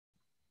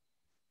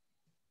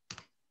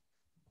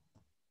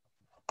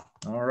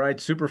All right,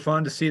 super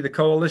fun to see the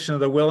coalition of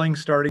the willing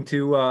starting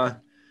to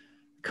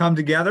come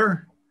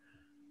together.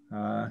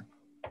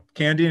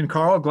 Candy and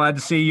Carl, glad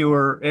to see you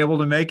were able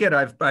to make it.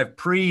 I've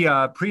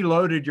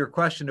preloaded your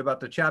question about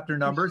the chapter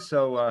numbers,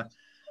 so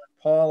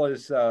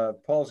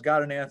Paul's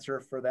got an answer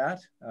for that.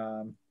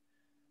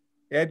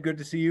 Ed, good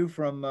to see you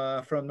from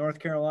North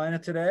Carolina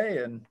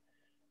today,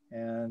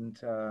 and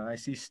I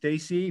see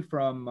Stacy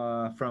from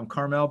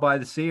Carmel by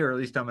the Sea, or at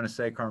least I'm going to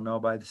say Carmel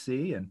by the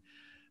Sea, and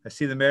I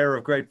see the mayor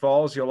of Great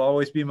Falls. You'll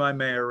always be my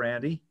mayor,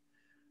 Randy.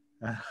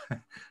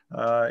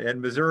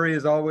 And Missouri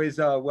is always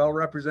well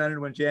represented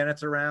when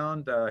Janet's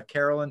around.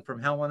 Carolyn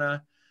from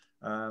Helena.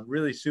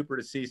 Really super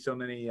to see so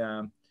many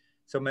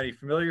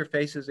familiar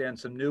faces and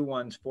some new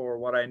ones for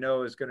what I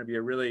know is going to be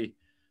a really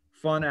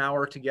fun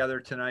hour together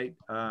tonight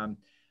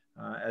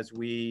as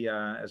we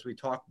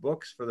talk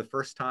books for the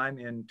first time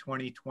in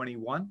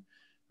 2021.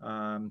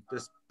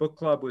 This book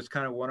club was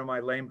kind of one of my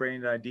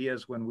lame-brained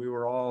ideas when we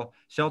were all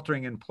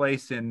sheltering in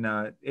place in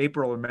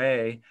April or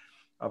May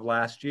of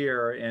last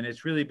year, and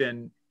it's really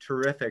been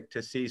terrific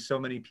to see so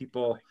many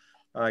people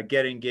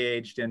get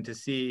engaged and to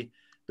see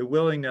the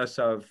willingness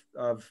of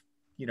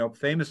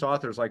famous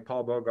authors like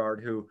Paul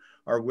Bogard who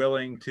are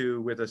willing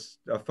to, with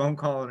a phone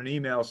call and an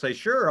email, say,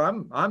 "Sure,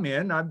 I'm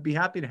in. I'd be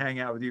happy to hang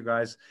out with you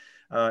guys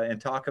and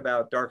talk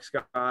about dark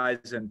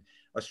skies and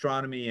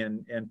astronomy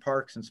and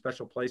parks and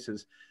special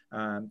places."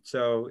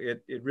 So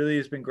it really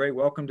has been great.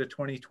 Welcome to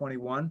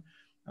 2021.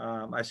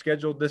 I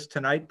scheduled this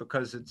tonight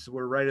because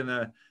we're right in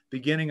the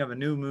beginning of a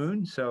new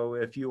moon. So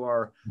if you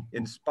are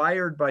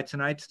inspired by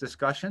tonight's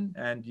discussion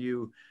and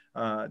you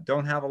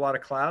don't have a lot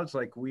of clouds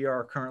like we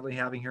are currently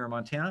having here in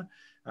Montana,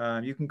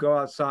 you can go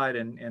outside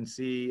and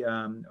see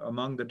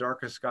among the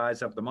darkest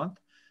skies of the month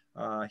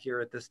here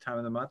at this time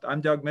of the month.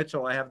 I'm Doug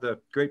Mitchell. I have the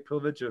great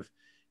privilege of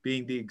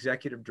being the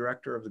executive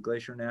director of the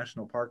Glacier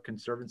National Park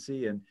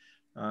Conservancy. And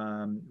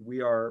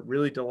we are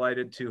really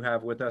delighted to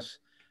have with us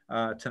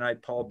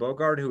tonight Paul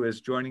Bogard, who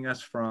is joining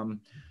us from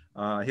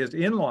his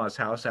in-laws'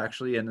 house,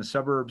 actually, in the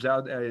suburbs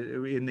out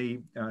in the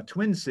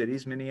Twin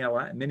Cities,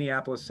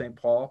 Minneapolis, St.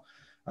 Paul,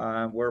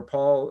 where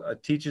Paul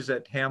teaches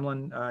at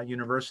Hamline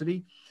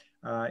University.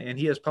 And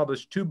he has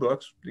published 2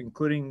 books,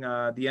 including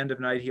The End of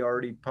Night. He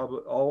already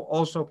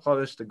also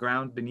published The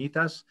Ground Beneath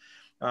Us.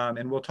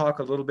 And we'll talk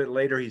a little bit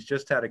later. He's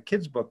just had a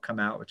kid's book come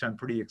out, which I'm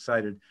pretty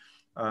excited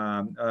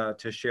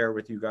to share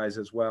with you guys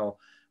as well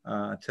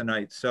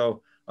tonight.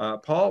 So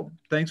Paul,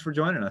 thanks for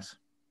joining us.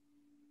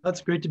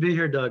 That's great to be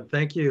here, Doug.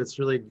 Thank you. It's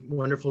really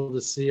wonderful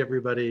to see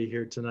everybody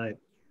here tonight.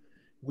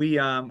 We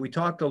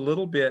talked a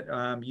little bit.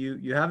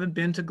 You haven't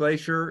been to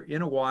Glacier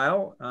in a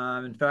while.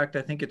 In fact,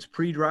 I think it's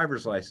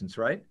pre-driver's license,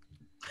 right?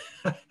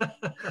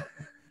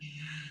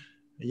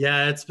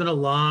 Yeah, it's been a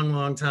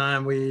long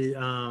time.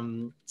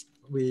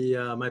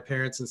 My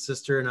parents and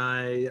sister and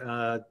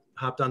I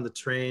hopped on the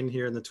train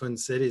here in the Twin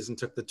Cities and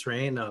took the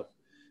train up.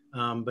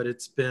 But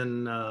it's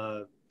been,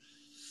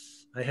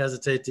 I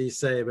hesitate to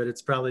say, but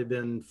it's probably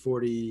been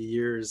 40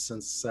 years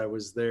since I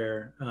was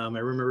there. I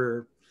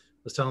remember,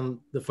 I was telling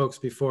the folks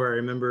before, I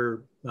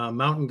remember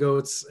mountain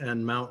goats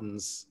and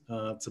mountains.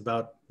 It's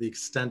about the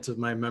extent of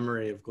my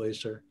memory of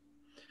Glacier.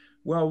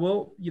 Well,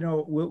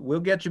 we'll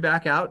get you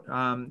back out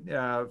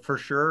for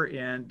sure.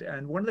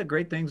 And one of the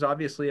great things,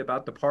 obviously,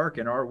 about the park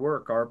and our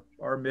work,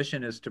 our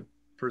mission is to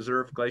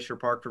preserve Glacier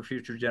Park for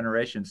future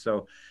generations.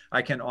 So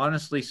I can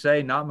honestly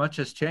say not much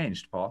has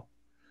changed, Paul,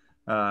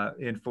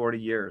 in 40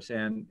 years.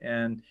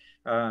 And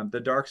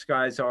the dark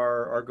skies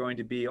are going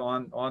to be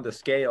on the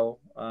scale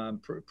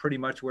pretty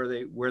much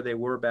where they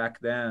were back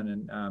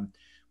then. And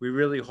we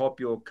really hope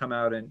you'll come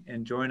out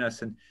and join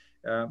us. And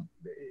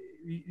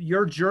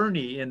your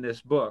journey in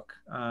this book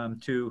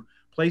to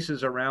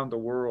places around the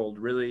world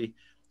really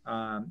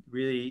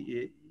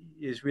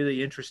is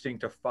really interesting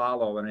to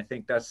follow. And I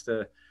think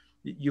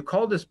you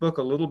call this book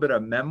a little bit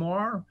of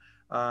memoir.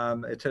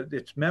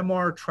 It's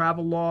memoir,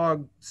 travel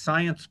log,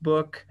 science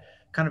book.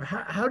 Kind of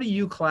how do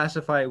you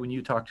classify it when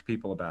you talk to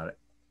people about it?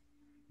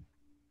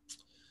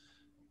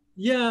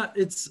 Yeah,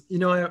 it's,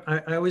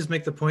 I always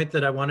make the point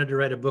that I wanted to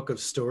write a book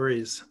of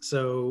stories.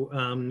 So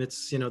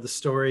it's, the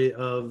story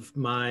of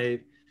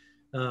my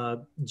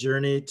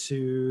journey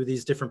to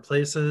these different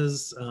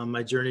places,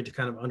 my journey to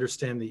kind of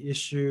understand the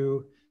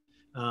issue.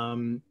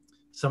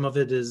 Some of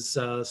it is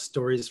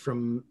stories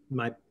from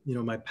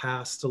my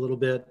past a little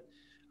bit.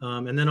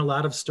 And then a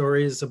lot of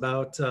stories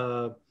about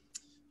the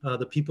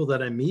people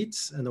that I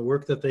meet and the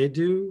work that they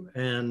do,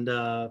 and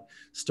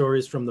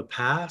stories from the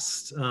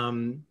past.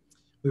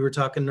 We were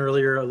talking a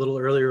little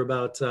earlier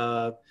about,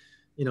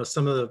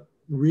 some of the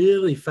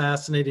really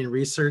fascinating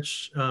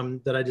research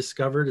that I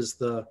discovered is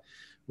the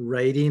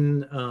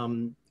writing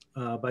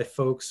by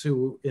folks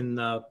who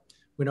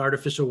when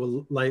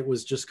artificial light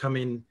was just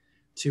coming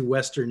to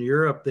Western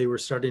Europe, they were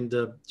starting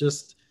to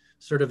just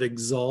sort of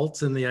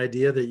exalt in the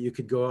idea that you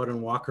could go out and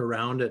walk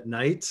around at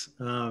night,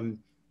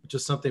 which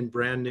is something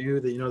brand new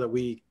that, that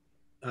we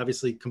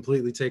obviously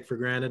completely take for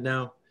granted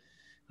now.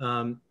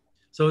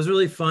 So it was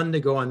really fun to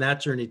go on that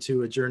journey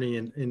too, a journey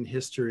in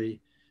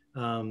history.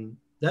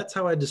 that's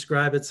how I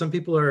describe it. Some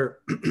people are,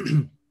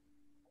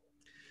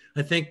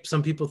 I think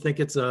some people think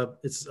it's a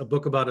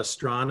book about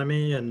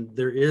astronomy, and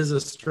there is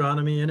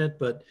astronomy in it,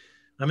 but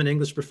I'm an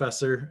English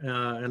professor,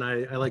 and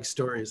I like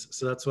stories.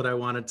 So that's what I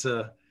wanted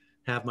to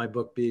have my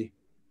book be.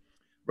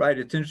 Right.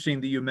 It's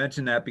interesting that you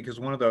mentioned that, because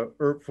one of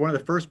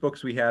the first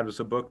books we had was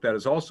a book that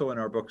is also in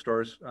our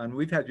bookstores, and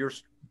we've had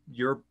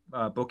your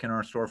book in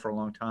our store for a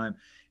long time.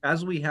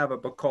 As we have a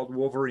book called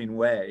Wolverine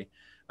Way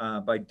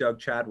by Doug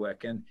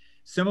Chadwick, and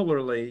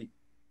similarly,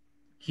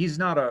 he's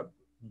not a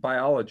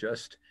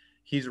biologist;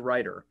 he's a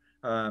writer,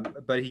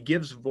 but he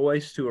gives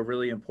voice to a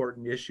really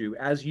important issue,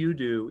 as you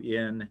do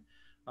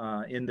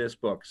in this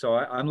book. So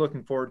I'm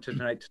looking forward to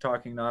tonight to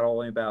talking not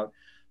only about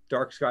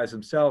dark skies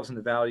themselves and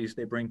the values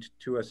they bring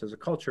to us as a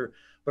culture,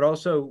 but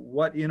also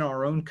what in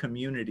our own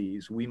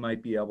communities we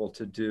might be able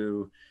to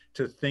do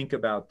to think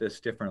about this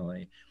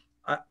differently.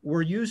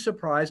 Were you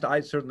surprised?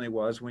 I certainly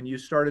was, when you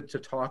started to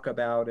talk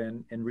about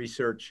and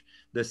research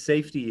the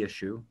safety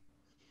issue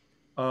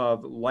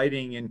of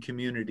lighting in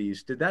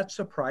communities. Did that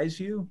surprise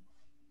you?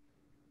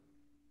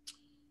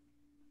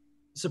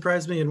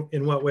 Surprised me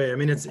in what way? I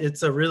mean,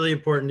 it's a really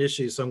important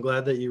issue, so I'm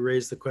glad that you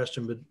raised the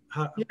question. But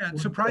Yeah,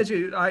 surprise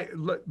you.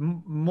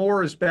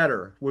 More is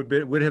better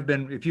would have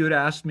been, if you had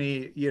asked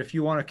me, if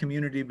you want a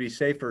community to be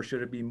safer,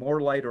 should it be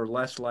more light or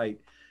less light?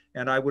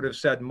 And I would have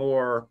said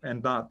more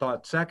and not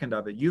thought second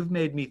of it. You've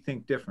made me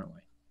think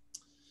differently.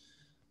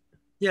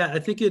 Yeah, I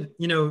think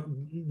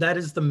that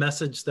is the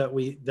message that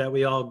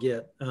we all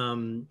get,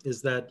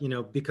 is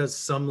that, because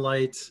some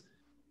light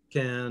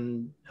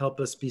can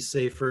help us be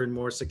safer and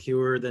more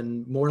secure,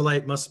 then more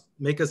light must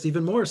make us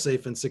even more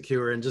safe and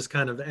secure, and just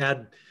kind of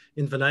ad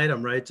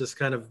infinitum, right? Just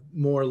kind of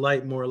more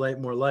light, more light,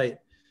 more light.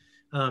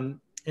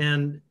 And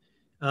when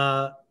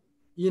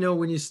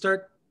you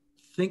start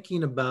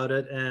thinking about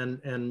it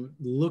and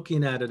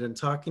looking at it and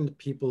talking to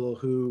people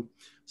who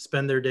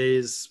spend their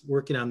days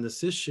working on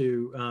this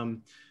issue,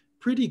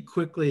 pretty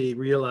quickly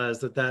realize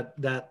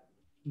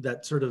that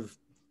sort of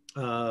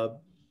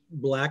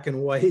black and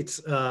white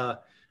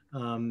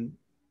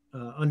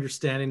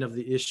understanding of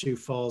the issue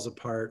falls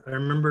apart. I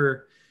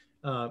remember,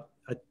 I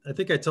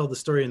think I tell the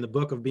story in the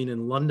book of being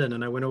in London,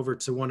 and I went over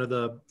to one of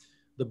the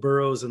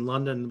boroughs in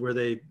London where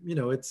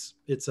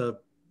it's a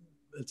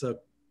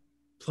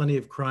plenty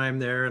of crime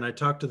there. And I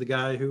talked to the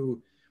guy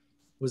who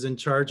was in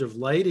charge of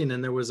lighting,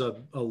 and there was a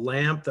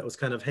lamp that was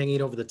kind of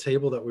hanging over the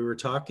table that we were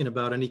talking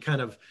about. And he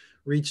kind of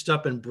reached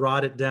up and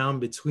brought it down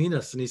between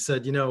us. And he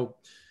said,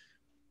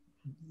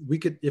 we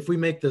could, if we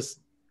make this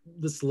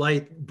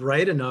light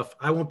bright enough,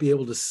 I won't be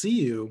able to see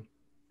you,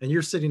 and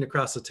you're sitting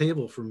across the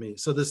table from me.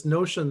 So this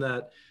notion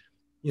that,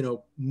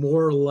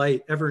 more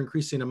light, ever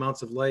increasing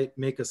amounts of light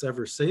make us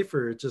ever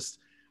safer, it just,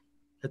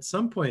 at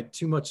some point,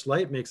 too much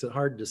light makes it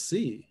hard to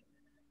see.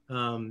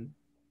 And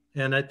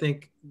I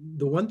think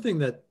one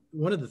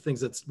of the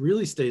things that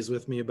really stays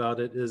with me about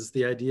it is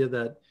the idea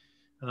that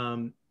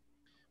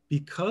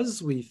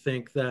because we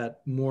think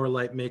that more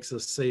light makes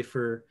us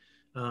safer,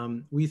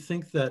 we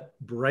think that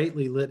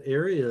brightly lit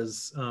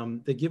areas,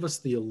 they give us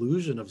the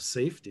illusion of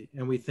safety,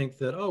 and we think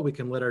that, oh, we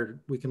can let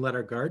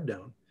our guard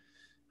down,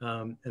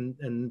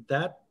 and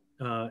that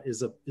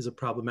is a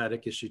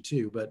problematic issue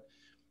too. But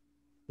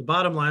the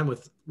bottom line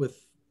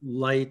with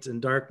light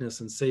and darkness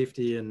and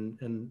safety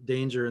and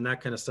danger and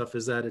that kind of stuff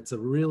is that it's a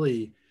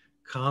really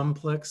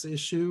complex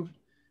issue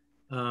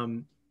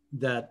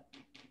that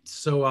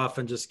so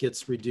often just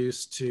gets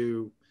reduced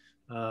to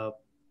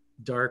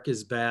dark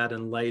is bad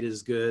and light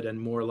is good and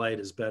more light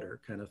is better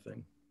kind of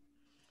thing.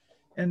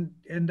 And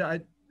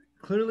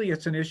clearly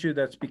it's an issue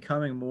that's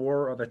becoming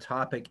more of a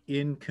topic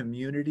in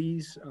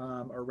communities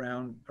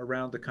around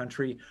the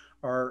country.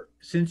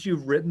 Since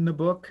you've written the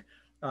book,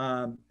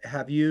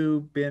 have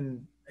you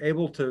been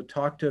able to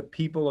talk to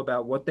people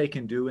about what they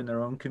can do in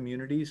their own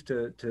communities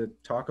to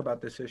talk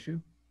about this issue?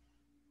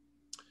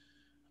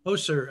 Oh,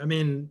 sure. I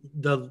mean,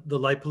 the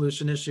light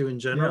pollution issue in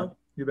general. Yeah,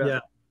 you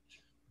bet.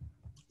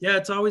 Yeah,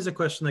 it's always a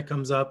question that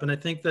comes up. And I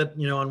think that,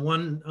 on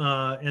one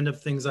end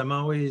of things, I'm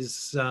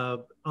always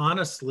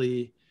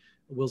honestly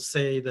will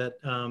say that,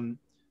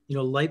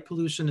 light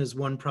pollution is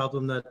one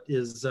problem that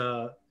is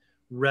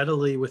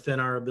readily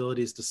within our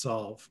abilities to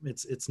solve.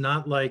 It's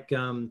not like,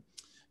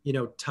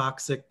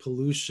 toxic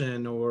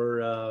pollution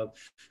or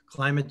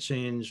climate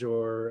change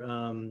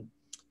or,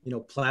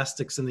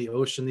 plastics in the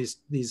ocean,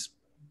 these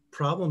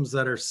problems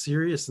that are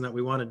serious and that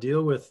we want to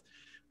deal with,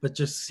 but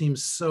just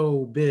seems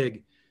so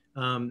big.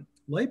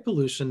 Light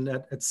pollution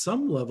at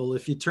some level,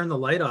 if you turn the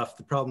light off,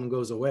 the problem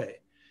goes away.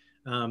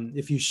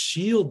 If you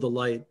shield the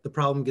light, the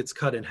problem gets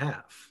cut in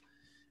half.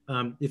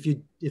 If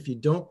you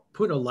don't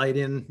put a light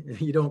in,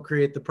 you don't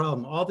create the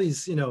problem. All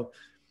these,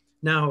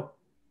 now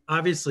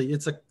obviously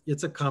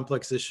it's a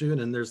complex issue,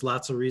 and there's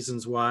lots of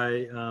reasons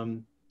why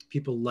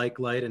people like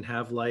light and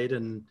have light.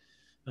 And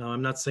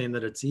I'm not saying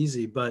that it's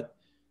easy, but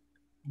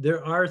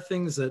there are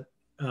things that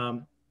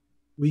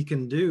we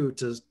can do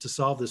to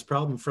solve this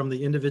problem, from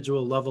the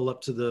individual level up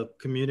to the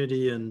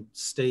community and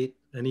state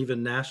and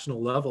even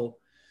national level.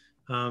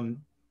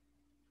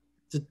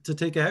 to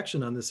take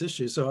action on this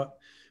issue. So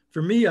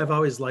for me, I've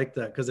always liked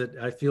that because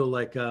I feel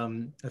like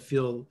I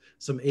feel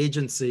some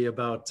agency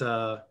about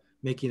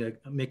making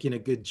a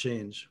good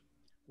change.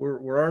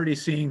 We're already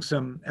seeing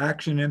some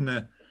action in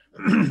the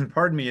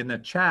pardon me, in the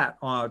chat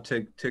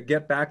to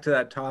get back to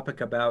that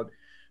topic about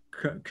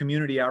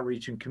community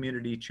outreach and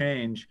community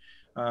change.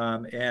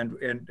 And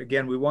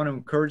again, we want to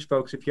encourage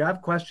folks, if you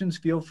have questions,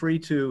 feel free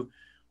to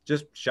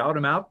just shout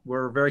them out.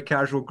 We're a very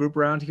casual group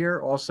around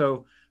here.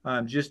 Also,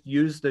 just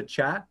use the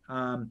chat.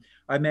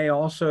 I may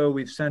also,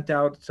 we've sent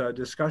out a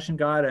discussion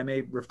guide. I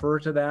may refer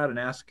to that and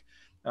ask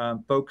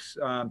folks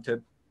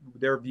to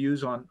their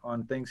views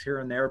on things here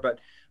and there. But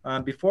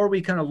before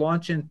we kind of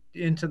launch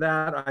into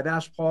that, I've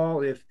asked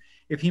Paul if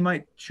he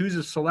might choose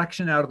a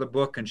selection out of the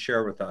book and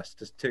share with us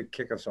to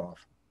kick us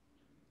off.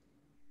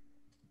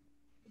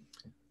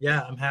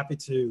 Yeah, I'm happy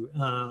to.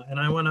 And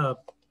I want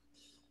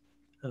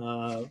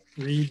to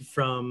read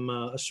from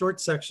a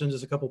short section,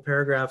 just a couple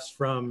paragraphs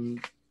from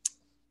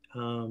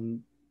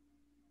an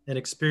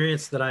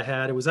experience that I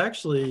had. It was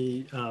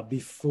actually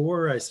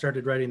before I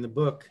started writing the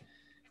book,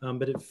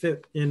 but it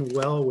fit in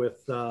well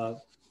with the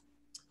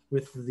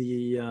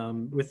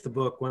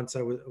book once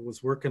I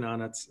was working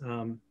on it.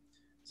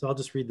 So I'll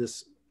just read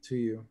this to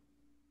you.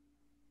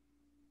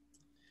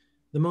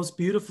 The most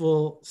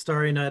beautiful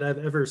starry night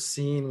I've ever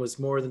seen was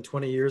more than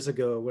 20 years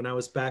ago when I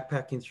was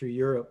backpacking through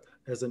Europe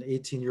as an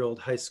 18-year-old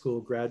high school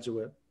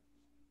graduate.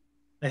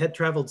 I had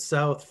traveled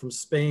south from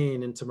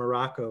Spain into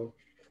Morocco,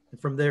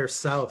 and from there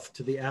south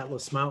to the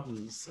Atlas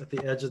Mountains at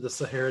the edge of the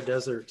Sahara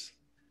Desert,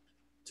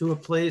 to a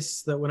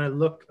place that when I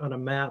look on a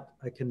map,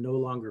 I can no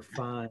longer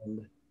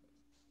find,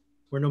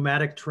 where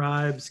nomadic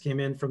tribes came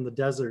in from the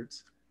desert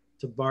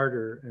to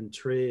barter and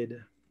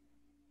trade.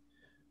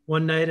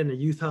 One night in a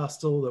youth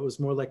hostel that was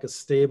more like a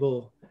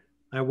stable,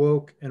 I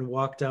woke and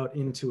walked out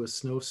into a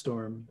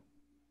snowstorm.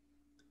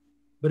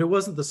 But it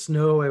wasn't the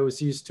snow I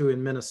was used to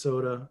in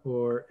Minnesota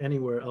or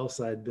anywhere else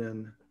I'd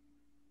been.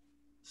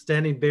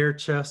 Standing bare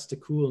chest to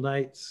cool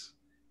nights,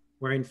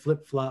 wearing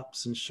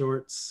flip-flops and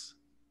shorts,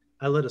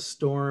 I let a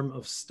storm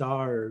of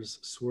stars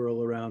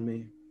swirl around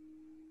me.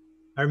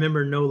 I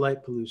remember no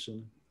light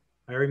pollution.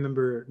 I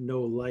remember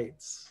no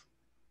lights.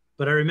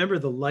 But I remember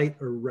the light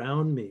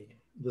around me,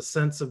 the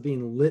sense of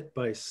being lit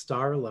by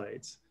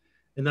starlight,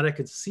 and that I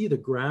could see the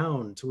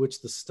ground to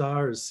which the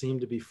stars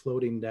seemed to be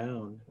floating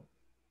down.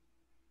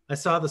 I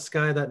saw the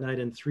sky that night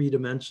in 3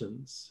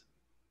 dimensions.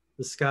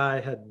 The sky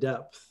had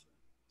depth,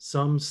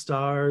 some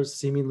stars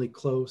seemingly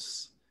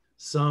close,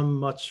 some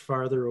much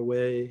farther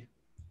away.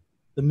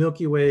 The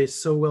Milky Way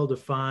so well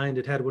defined,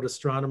 it had what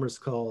astronomers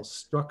call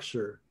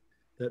structure,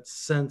 that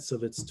sense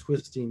of its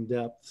twisting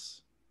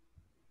depths.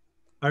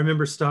 I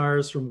remember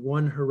stars from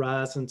one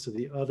horizon to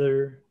the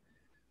other,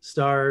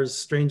 stars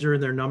stranger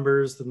in their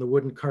numbers than the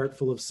wooden cart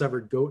full of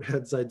severed goat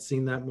heads I'd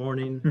seen that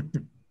morning,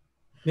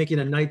 making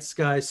a night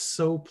sky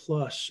so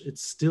plush it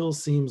still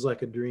seems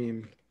like a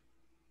dream.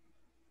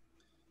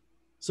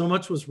 So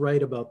much was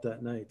right about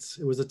that night.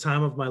 It was a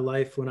time of my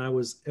life when I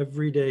was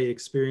every day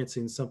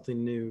experiencing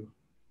something new.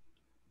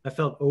 I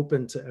felt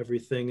open to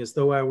everything, as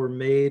though I were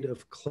made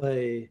of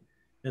clay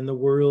and the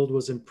world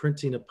was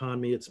imprinting upon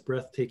me its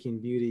breathtaking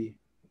beauty.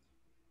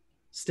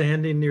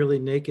 Standing nearly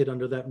naked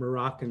under that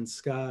Moroccan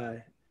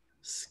sky,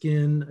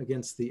 skin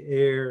against the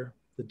air,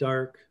 the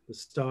dark, the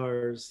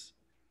stars,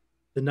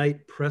 the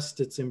night pressed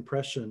its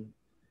impression,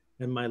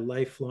 and my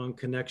lifelong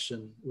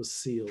connection was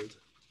sealed.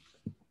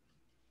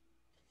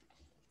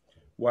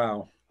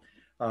 Wow.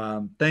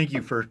 Thank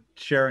you for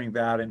sharing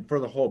that and for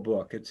the whole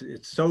book.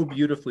 It's so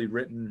beautifully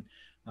written.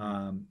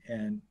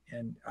 And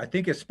I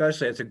think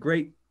especially it's a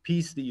great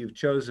piece that you've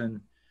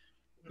chosen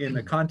in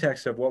the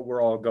context of what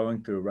we're all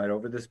going through, right?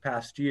 Over this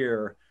past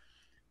year,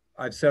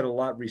 I've said a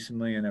lot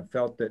recently, and I've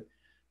felt that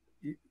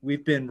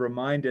we've been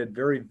reminded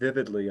very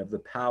vividly of the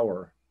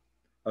power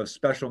of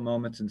special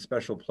moments and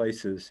special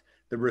places,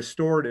 the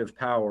restorative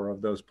power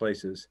of those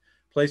places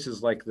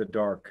like the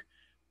Dark,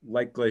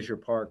 like Glacier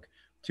Park,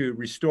 to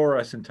restore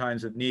us in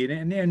times of need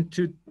and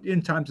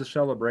in times of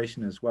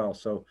celebration as well.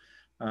 So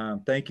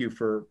thank you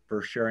for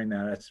sharing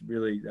that. It's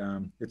really,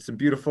 it's some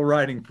beautiful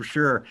writing for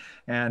sure.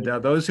 And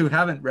those who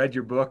haven't read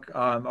your book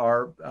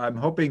are, I'm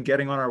hoping,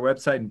 getting on our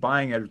website and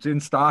buying it. It's in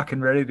stock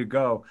and ready to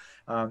go.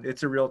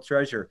 It's a real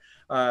treasure.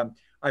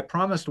 I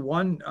promised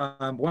one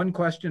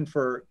question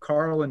for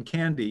Carl and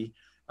Candy,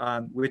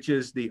 which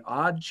is the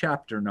odd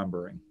chapter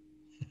numbering.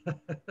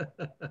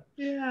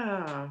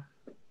 Yeah.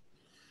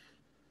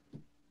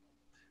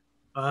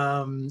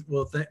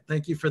 Well,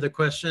 thank you for the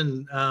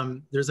question.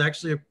 There's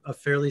actually a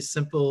fairly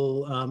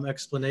simple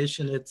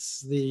explanation.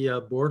 It's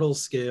the Bortle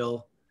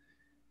scale.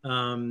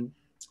 The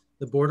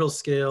Bortle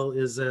scale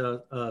is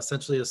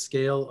essentially a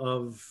scale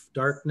of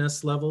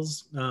darkness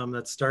levels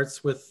that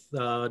starts with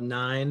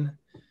 9,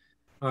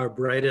 our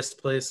brightest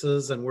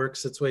places, and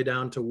works its way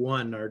down to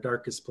 1, our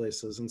darkest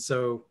places. And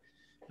so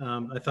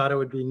I thought it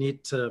would be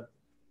neat to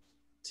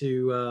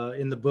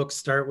in the book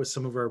start with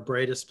some of our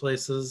brightest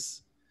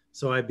places.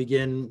 So I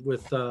begin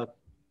with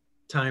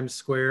Times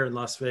Square in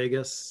Las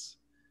Vegas.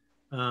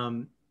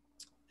 And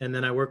and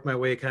then I work my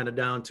way kind of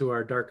down to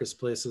our darkest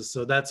places.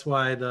 So that's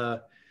why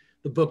the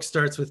book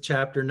starts with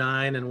chapter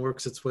 9 and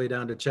works its way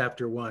down to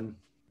chapter 1.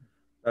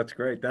 That's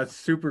great. That's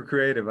super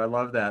creative. I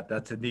love that.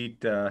 That's a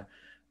neat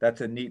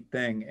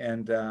thing.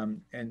 And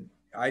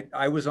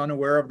I was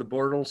unaware of the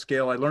Bortle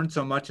scale. I learned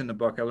so much in the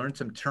book. I learned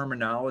some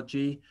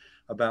terminology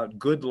about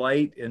good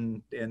light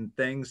and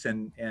things,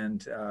 and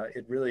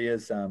it really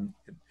is a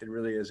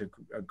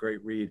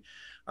great read.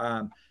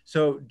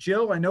 So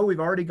Jill, I know we've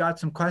already got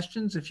some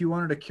questions. If you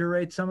wanted to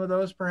curate some of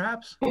those,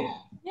 perhaps.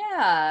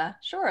 Yeah,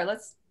 sure.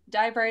 Let's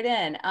dive right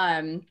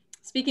in.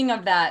 Speaking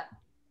of that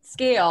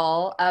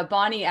scale,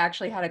 Bonnie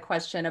actually had a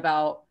question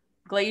about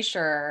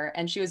Glacier,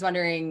 and she was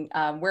wondering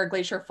where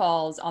Glacier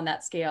falls on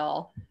that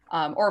scale,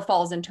 or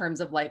falls in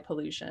terms of light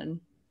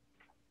pollution.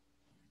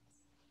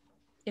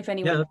 If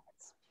anyone knows.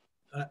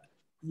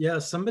 Yeah,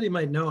 somebody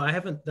might know. I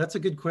haven't. That's a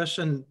good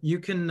question. You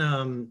can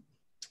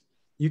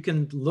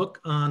look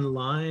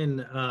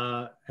online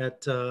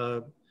at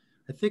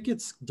I think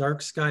it's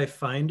Dark Sky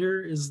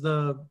Finder is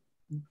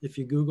if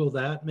you Google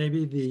that,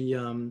 maybe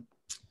the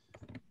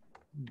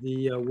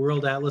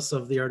World Atlas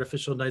of the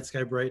Artificial Night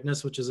Sky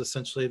Brightness, which is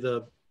essentially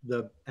the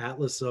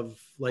atlas of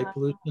light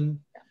pollution.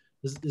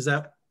 Is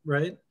that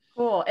right?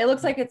 Cool. It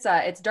looks like it's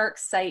Dark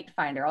Sight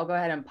Finder. I'll go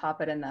ahead and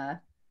pop it in the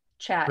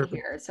chat Perfect.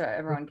 here so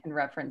everyone can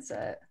reference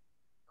it.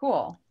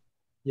 Cool.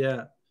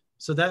 Yeah.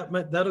 So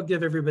that'll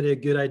give everybody a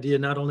good idea,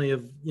 not only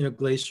of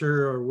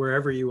Glacier or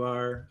wherever you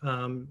are,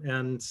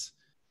 and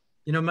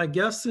my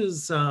guess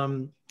is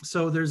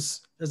so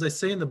there's, as I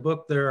say in the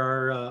book, there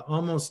are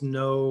almost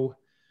no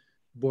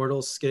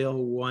Bortle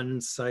scale 1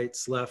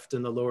 sites left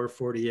in the lower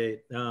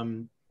 48.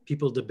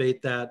 People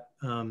debate that.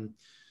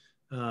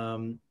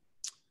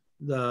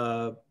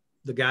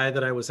 The guy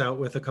that I was out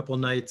with a couple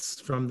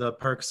nights from the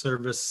Park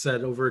Service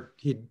said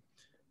he'd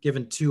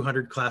given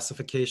 200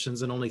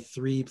 classifications and only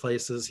 3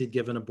 places he'd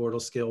given a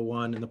Bortle scale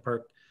 1 in the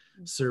Park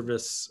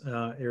Service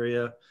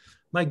area.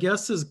 My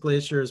guess is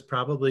Glacier is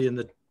probably in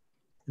the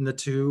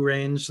 2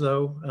 range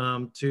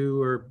though, 2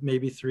 or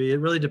maybe 3. It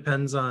really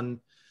depends on.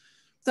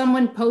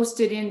 Someone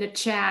posted in the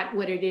chat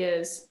what it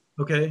is.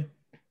 Okay.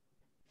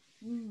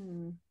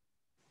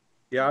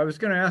 Yeah, I was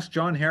going to ask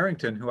John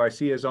Harrington, who I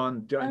see is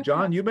on.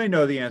 John, you may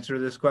know the answer to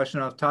this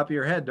question off the top of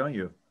your head, don't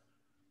you?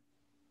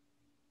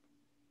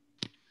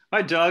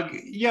 Hi, Doug.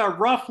 Yeah,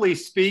 roughly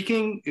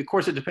speaking, of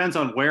course, it depends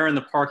on where in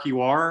the park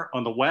you are.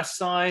 On the west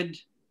side,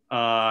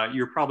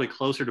 you're probably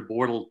closer to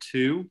Bortle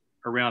 2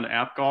 around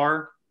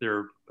Apgar.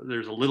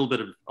 There's a little bit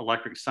of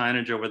electric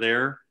signage over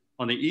there.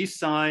 On the east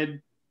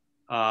side,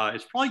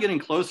 it's probably getting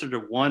closer to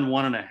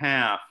 1.5.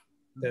 Yeah.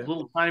 A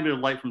little tiny bit of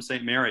light from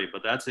St. Mary,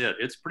 but that's it.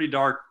 It's pretty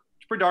dark.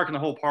 It's pretty dark in the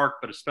whole park,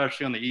 but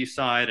especially on the east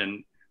side, and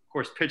of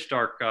course, pitch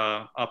dark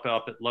up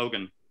at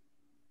Logan.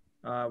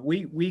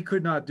 We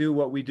could not do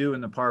what we do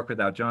in the park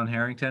without John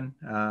Harrington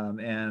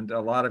and a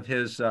lot of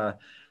his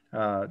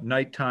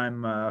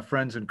nighttime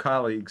friends and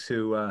colleagues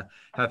who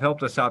have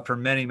helped us out for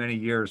many, many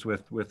years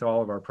with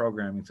all of our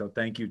programming. So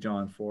thank you,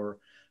 John, for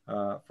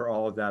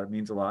all of that. It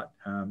means a lot.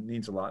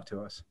 Means a lot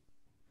to us.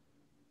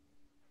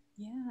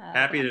 Yeah.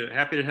 Happy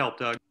to help,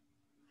 Doug.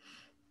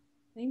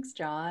 Thanks,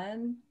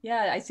 John.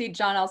 Yeah, I see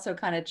John also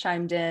kind of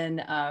chimed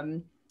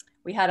in.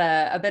 We had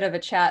a bit of a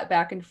chat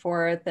back and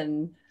forth,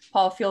 and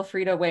Paul, feel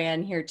free to weigh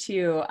in here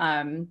too,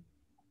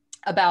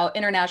 about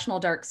international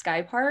dark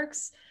sky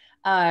parks.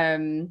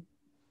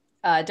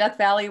 Death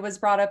Valley was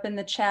brought up in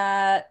the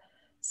chat,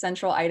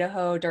 Central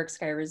Idaho Dark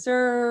Sky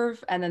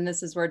Reserve, and then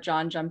this is where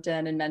John jumped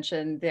in and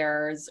mentioned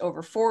there's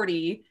over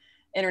 40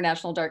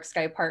 international dark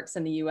sky parks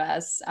in the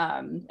US,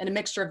 and a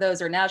mixture of those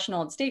are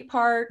national and state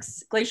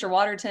parks, Glacier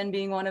Waterton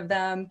being one of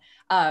them.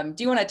 Do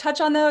you want to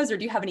touch on those, or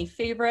do you have any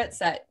favorites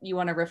that you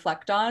want to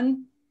reflect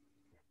on?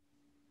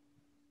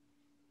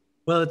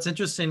 Well, it's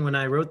interesting, when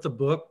I wrote the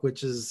book,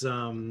 which is,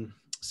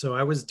 so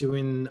I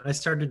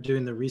started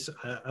doing the research.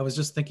 I was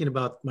just thinking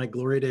about my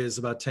glory days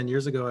about 10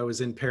 years ago. I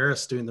was in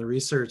Paris doing the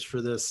research for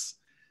this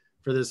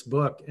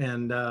book.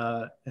 And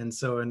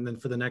then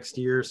for the next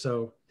year or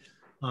so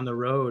on the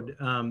road,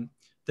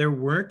 there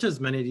weren't as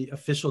many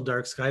official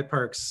dark sky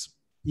parks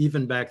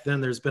even back then.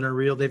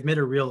 They've made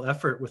a real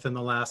effort within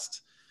the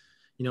last,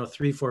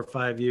 3, 4,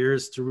 5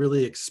 years to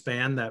really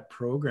expand that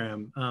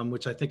program,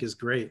 which I think is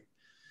great.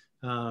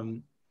 Yeah,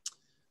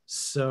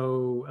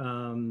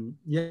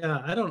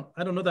 I don't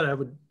know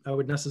that I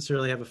would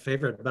necessarily have a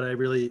favorite, but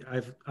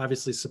I've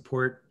obviously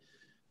support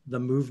the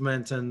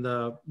movement, and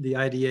the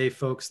IDA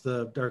folks,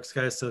 the Dark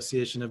Sky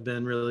Association, have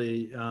been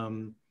really,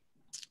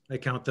 I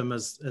count them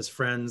as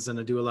friends, and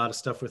I do a lot of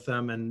stuff with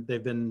them, and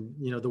they've been,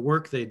 the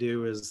work they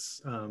do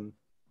is,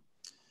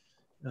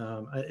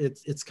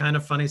 it's kind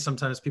of funny.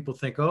 Sometimes people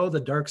think, oh, the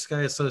Dark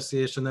Sky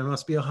Association, there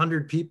must be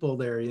 100 people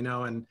there,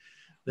 and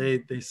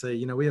they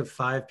say, we have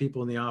 5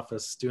 people in the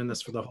office doing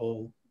this for the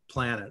whole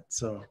planet.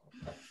 So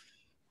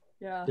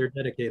yeah, they're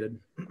dedicated.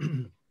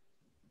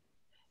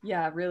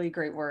 Yeah, really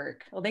great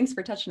work. Well, thanks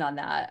for touching on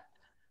that.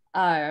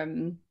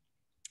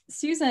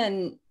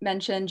 Susan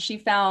mentioned she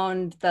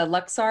found the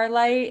Luxor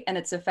light and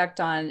its effect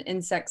on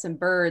insects and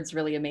birds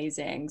really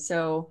amazing.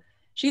 So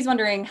she's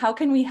wondering, how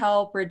can we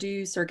help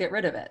reduce or get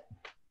rid of it?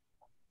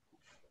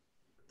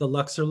 The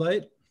Luxor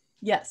light?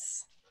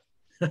 Yes.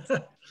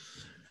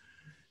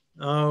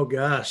 Oh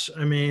gosh,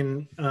 I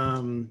mean,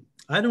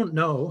 I don't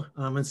know.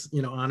 It's,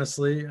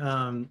 honestly,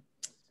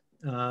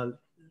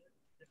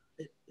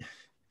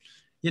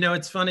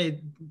 it's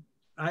funny.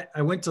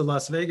 I went to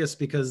Las Vegas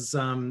because,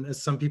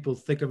 as some people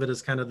think of it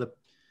as kind of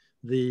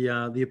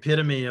the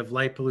epitome of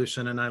light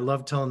pollution, and I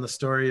love telling the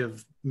story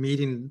of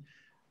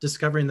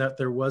discovering that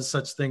there was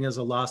such thing as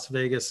a Las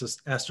Vegas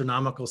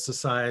Astronomical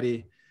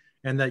Society,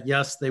 and that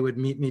yes, they would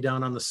meet me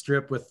down on the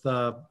strip with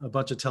a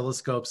bunch of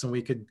telescopes, and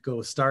we could go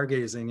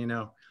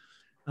stargazing.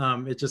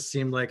 It just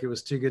seemed like it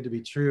was too good to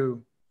be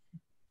true.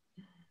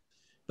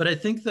 But I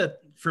think that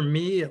for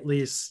me, at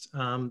least,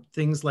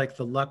 things like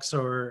the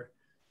Luxor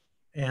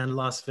and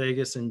Las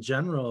Vegas in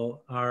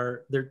general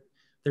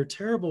they're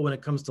terrible when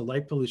it comes to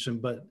light pollution,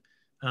 but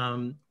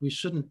we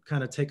shouldn't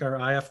kind of take our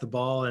eye off the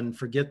ball and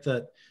forget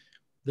that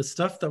the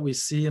stuff that we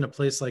see in a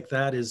place like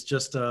that is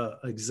just a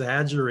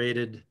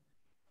exaggerated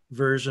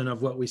version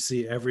of what we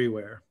see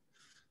everywhere.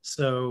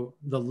 So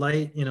the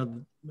light,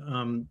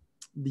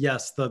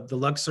 yes, the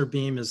Luxor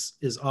beam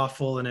is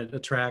awful, and it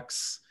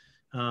attracts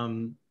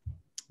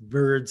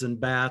birds and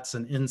bats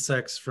and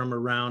insects from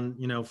around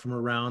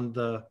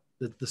the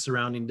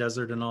surrounding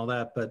desert and all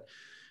that. But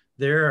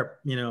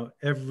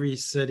every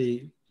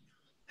city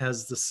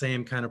has the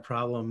same kind of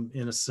problem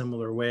in a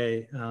similar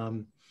way.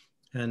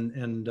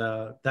 And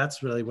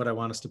that's really what I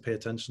want us to pay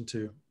attention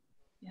to.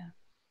 Yeah,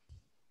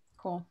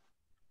 cool.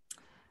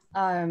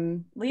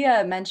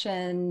 Leah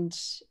mentioned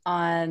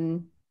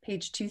on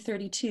page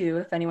 232,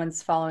 if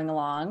anyone's following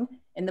along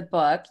in the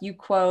book, you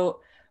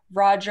quote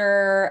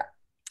Roger,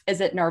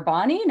 is it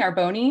Narboni?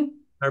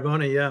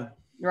 Narboni, yeah.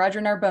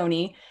 Roger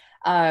Narboni,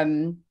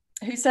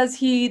 who says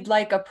he'd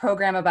like a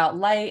program about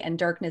light and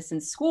darkness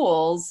in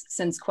schools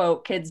since,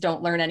 quote, kids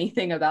don't learn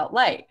anything about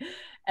light,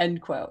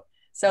 end quote.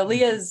 So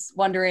Leah's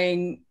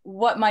wondering,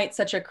 what might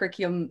such a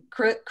curriculum,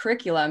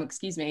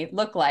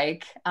 look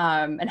like?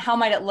 And how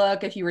might it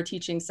look if you were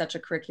teaching such a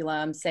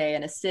curriculum, say,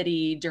 in a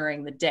city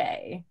during the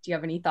day? Do you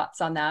have any thoughts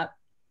on that?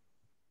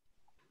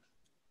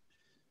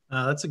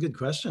 That's a good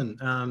question.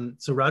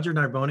 So Roger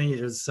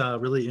Narboni is a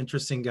really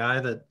interesting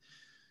guy that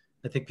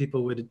I think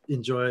people would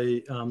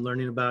enjoy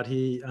learning about.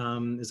 He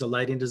is a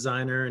lighting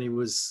designer, and he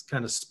was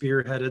kind of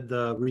spearheaded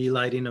the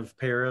relighting of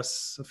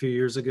Paris a few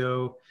years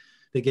ago.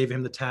 They gave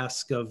him the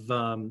task of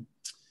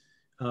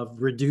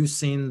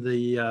reducing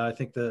I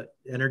think the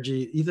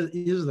energy, either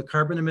the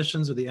carbon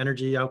emissions or the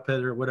energy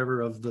output or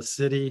whatever of the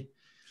city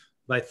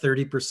by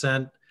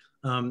 30%,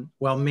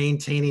 while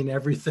maintaining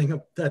everything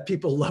that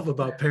people love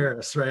about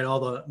Paris, right? All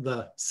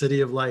the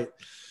city of light.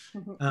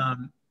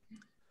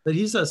 But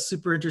he's a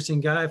super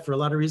interesting guy for a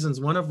lot of reasons,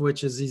 one of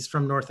which is he's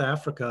from North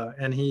Africa.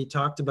 And he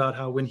talked about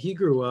how when he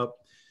grew up,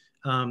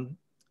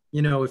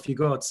 if you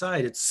go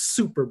outside, it's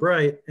super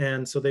bright.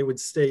 And so they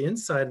would stay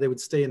inside, they would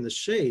stay in the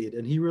shade.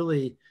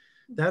 And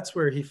that's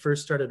where he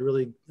first started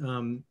really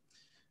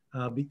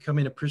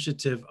becoming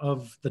appreciative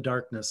of the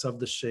darkness, of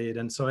the shade.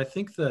 And so I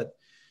think that,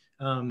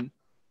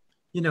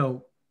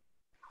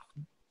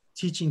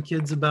 teaching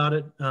kids about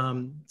it,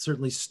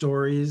 certainly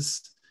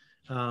stories,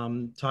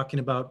 talking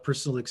about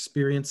personal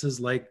experiences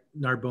like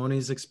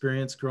Narboni's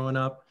experience growing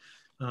up.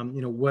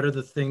 What are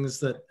the things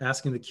that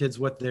asking the kids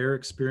what their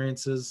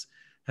experiences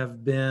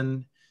have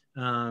been,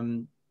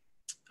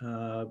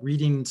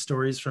 reading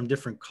stories from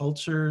different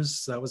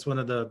cultures. That was one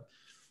of the,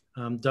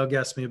 Doug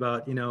asked me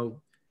about,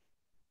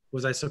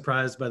 was I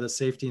surprised by the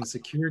safety and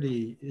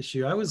security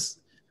issue? I was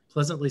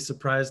pleasantly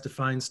surprised to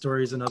find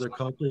stories in other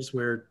cultures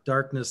where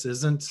darkness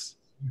isn't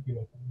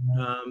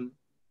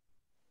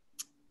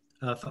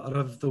thought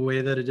of the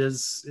way that it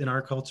is in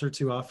our culture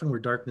too often, where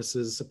darkness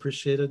is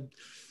appreciated.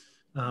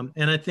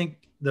 And I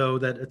think, though,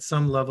 that at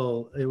some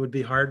level, it would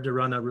be hard to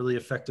run a really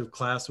effective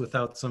class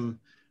without some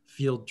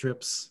field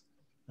trips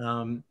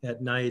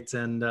at night.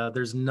 And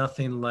there's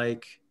nothing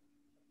like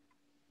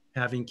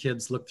having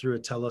kids look through a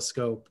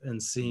telescope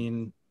and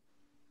seeing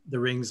the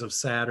rings of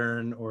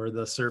Saturn or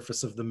the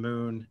surface of the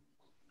moon,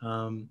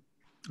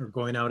 or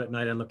going out at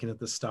night and looking at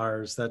the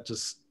stars. That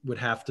just would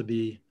have to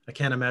be, I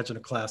can't imagine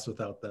a class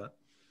without that.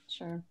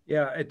 Sure.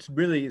 Yeah, it's a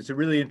really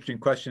interesting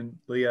question,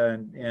 Leah.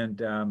 And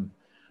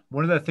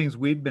one of the things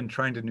we've been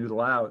trying to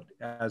noodle out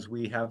as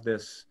we have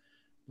this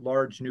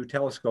large new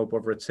telescope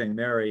over at St.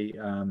 Mary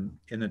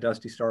in the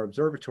Dusty Star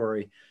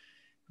Observatory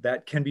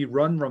that can be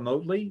run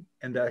remotely,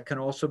 and that can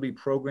also be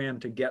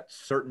programmed to get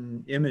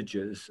certain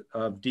images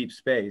of deep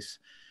space,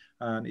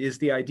 is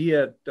the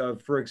idea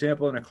of, for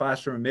example, in a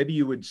classroom, maybe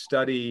you would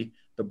study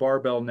the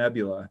Barbell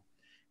Nebula,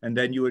 and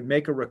then you would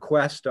make a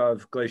request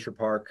of Glacier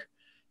Park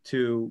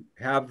to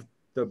have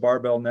the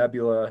Barbell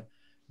Nebula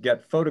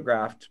get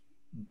photographed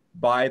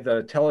by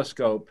the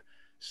telescope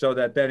so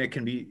that then it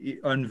can be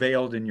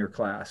unveiled in your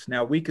class.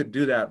 Now, we could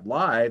do that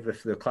live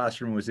if the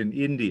classroom was in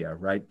India,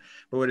 right?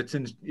 But when it's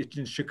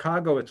in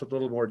Chicago, it's a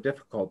little more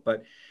difficult.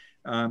 But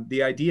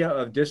the idea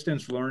of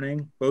distance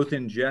learning, both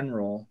in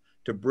general,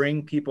 to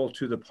bring people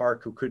to the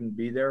park who couldn't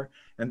be there,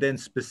 and then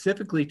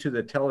specifically to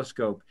the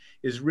telescope,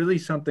 is really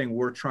something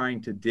we're trying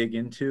to dig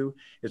into.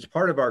 It's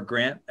part of our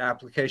grant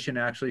application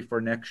actually for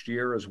next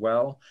year as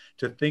well,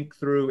 to think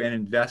through and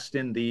invest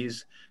in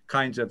these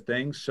kinds of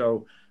things.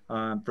 So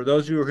for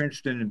those who are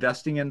interested in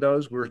investing in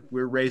those,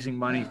 we're raising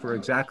money for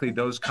exactly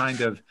those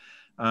kind of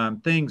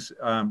things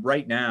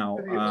right now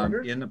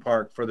in the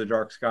park for the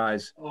dark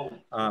skies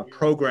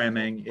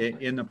programming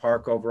in the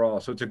park overall.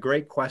 So it's a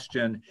great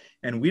question.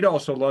 And we'd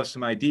also love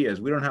some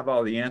ideas. We don't have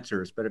all the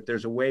answers, but if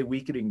there's a way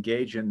we could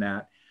engage in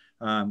that,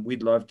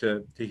 we'd love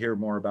to hear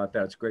more about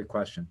that. It's a great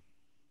question.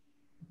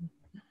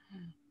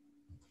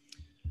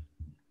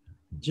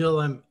 Jill,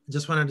 I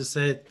just wanted to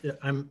say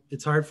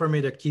it's hard for me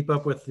to keep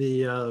up with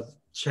the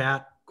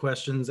chat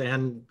questions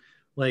and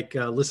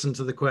listen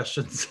to the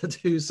questions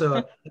too. So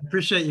I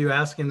appreciate you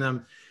asking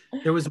them.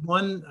 There was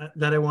one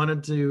that I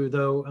wanted to,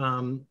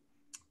 though.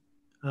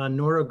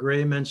 Nora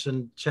Gray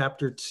mentioned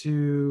chapter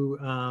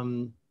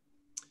 2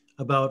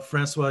 about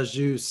Francois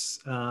Jus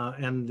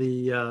and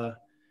the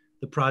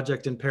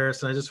project in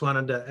Paris. And I just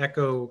wanted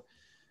to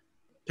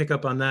pick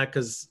up on that,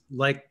 because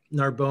like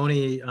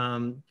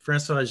Narboni,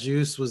 Francois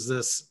Jus was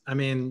this, I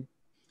mean,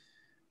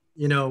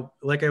 you know,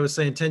 like I was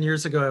saying, 10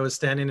 years ago, I was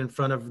standing in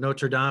front of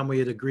Notre Dame.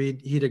 He'd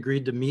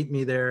agreed to meet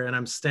me there. And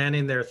I'm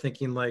standing there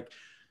thinking, like,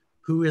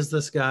 who is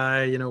this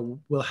guy? You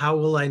know, well, how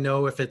will I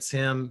know if it's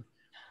him?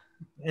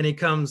 And he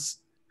comes,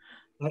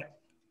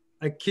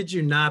 I kid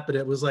you not, but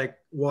it was like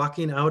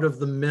walking out of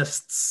the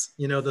mists,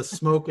 you know, the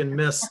smoke and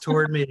mist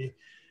toward me.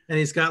 And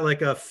he's got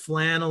like a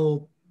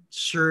flannel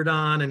shirt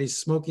on and he's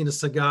smoking a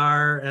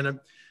cigar, and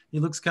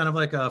he looks kind of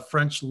like a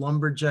French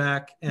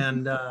lumberjack.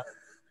 And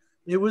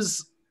it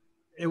was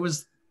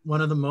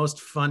one of the most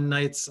fun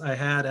nights I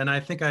had. And I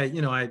think I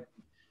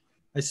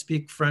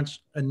speak French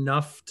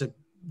enough to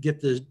get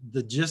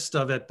the gist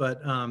of it,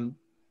 but I'm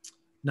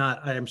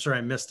sure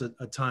I missed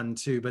a ton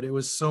too, but it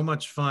was so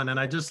much fun. And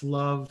I just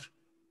love,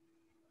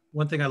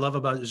 one thing I love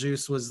about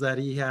Jus was that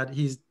he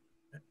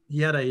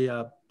had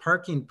a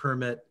parking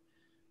permit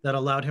that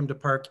allowed him to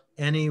park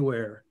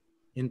anywhere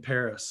in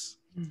Paris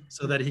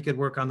so that he could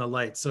work on the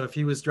lights. So if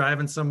he was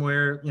driving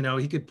somewhere, you know,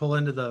 he could pull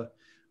into the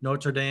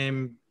Notre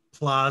Dame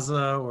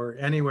Plaza or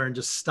anywhere and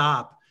just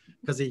stop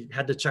because he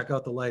had to check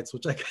out the lights,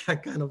 which I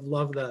kind of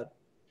love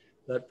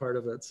that part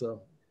of it.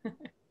 So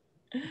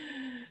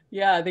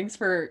yeah, thanks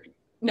for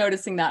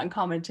noticing that and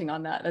commenting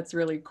on that. That's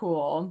really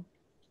cool.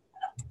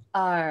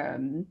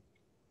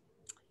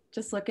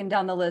 Just looking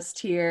down the list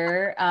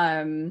here.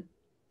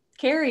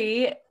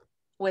 Carrie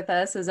with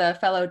us is a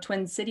fellow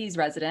Twin Cities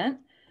resident.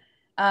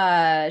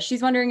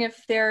 She's wondering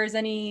if there's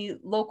any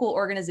local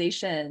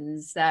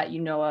organizations that you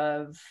know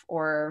of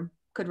or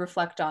could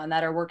reflect on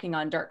that are working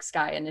on dark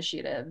sky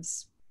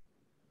initiatives.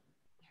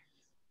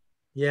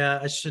 Yeah,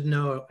 I should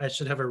know. I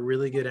should have a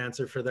really good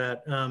answer for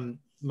that.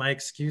 My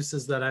excuse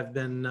is that I've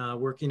been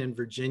working in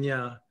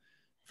Virginia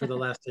for the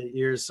last 8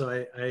 years, so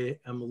I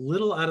am a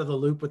little out of the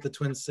loop with the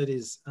Twin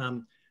Cities.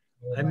 I'm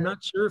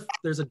not sure if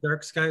there's a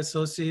Dark Sky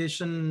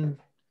Association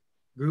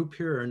group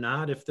here or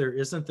not. If there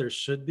isn't, there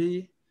should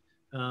be.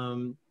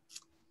 I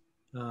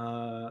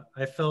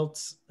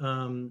felt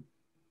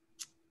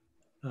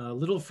a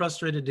little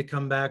frustrated to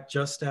come back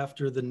just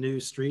after the new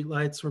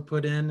streetlights were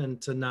put in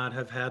and to not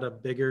have had a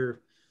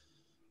bigger,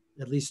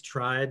 at least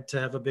tried to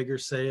have a bigger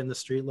say in the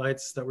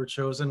streetlights that were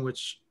chosen,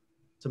 which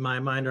to my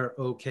mind are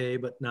okay,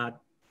 but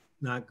not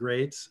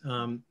great.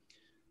 I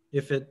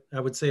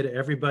would say to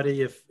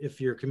everybody, if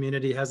your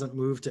community hasn't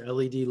moved to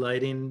LED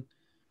lighting,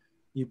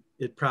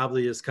 it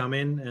probably is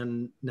coming,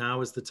 and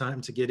now is the time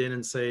to get in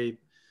and say,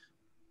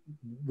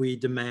 we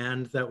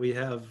demand that we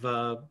have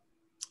a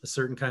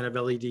certain kind of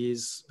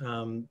LEDs.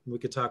 We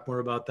could talk more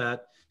about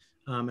that,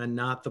 and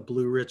not the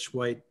blue rich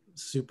white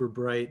super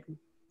bright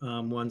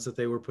ones that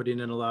they were putting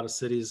in a lot of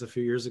cities a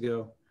few years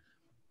ago.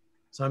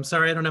 So I'm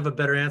sorry I don't have a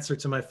better answer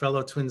to my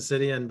fellow Twin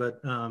Cityan, but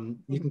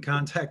you can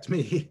contact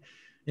me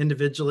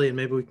individually and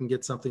maybe we can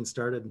get something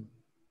started.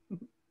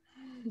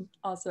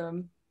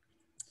 Awesome.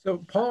 So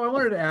Paul, I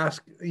wanted to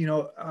ask, you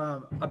know,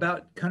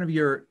 about kind of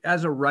your,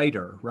 as a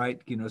writer,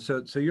 right? You know,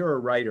 so you're a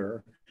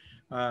writer,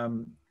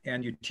 and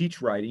you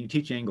teach writing, you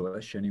teach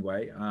English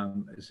anyway.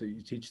 So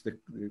you teach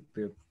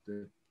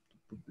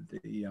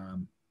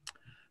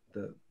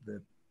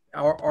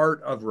our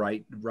art of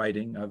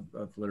writing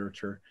of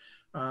literature.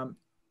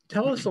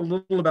 Tell us a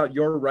little about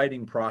your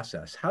writing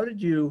process. How did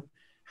you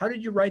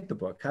write the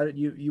book? How did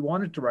you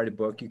wanted to write a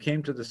book? You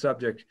came to the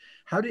subject.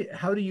 How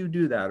do you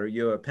do that? Are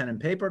you a pen and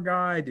paper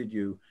guy?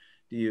 Do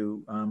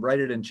you write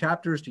it in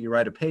chapters? Do you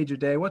write a page a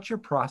day? What's your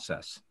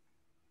process?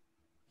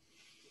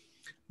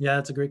 Yeah,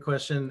 that's a great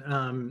question.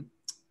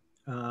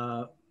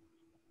 I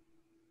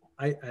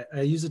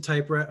use a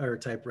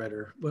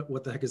typewriter.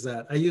 What the heck is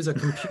that? I use a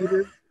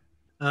computer.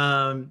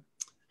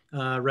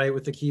 write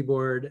with the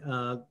keyboard.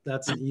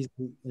 That's an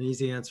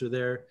easy answer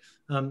there.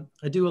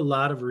 I do a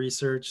lot of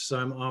research, so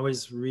I'm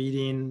always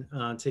reading,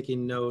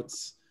 taking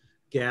notes,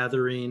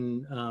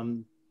 gathering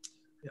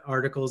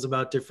articles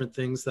about different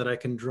things that I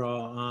can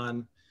draw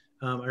on.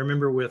 I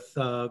remember with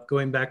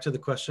going back to the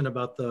question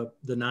about the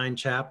 9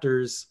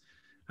 chapters,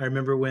 I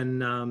remember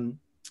when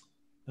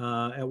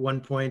at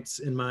one point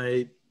in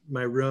my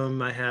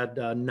room, I had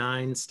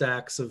 9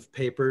 stacks of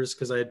papers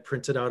because I had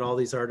printed out all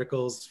these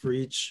articles for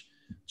each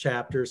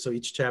chapter. So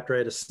each chapter I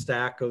had a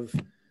stack of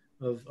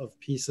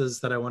pieces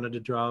that I wanted to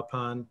draw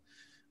upon.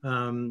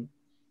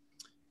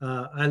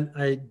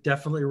 I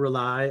definitely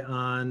rely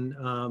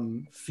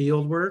on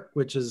field work,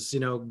 which is,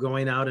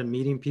 going out and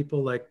meeting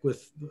people like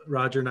with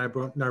Roger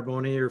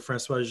Narboni or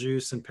Francois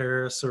Jus in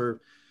Paris,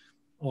 or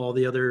all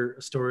the other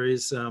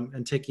stories,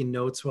 and taking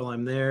notes while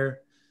I'm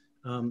there.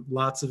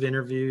 Lots of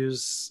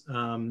interviews.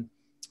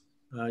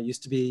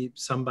 Used to be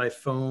some by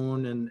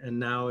phone, and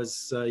now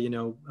is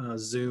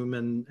Zoom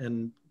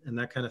and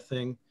that kind of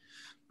thing.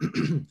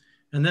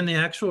 And then the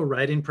actual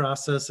writing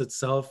process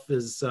itself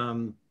is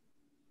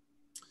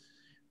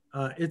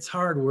it's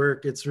hard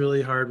work. It's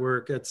really hard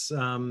work. It's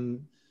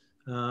I'm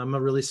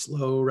a really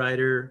slow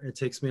writer. It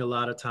takes me a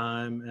lot of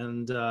time,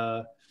 and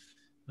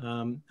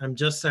I'm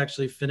just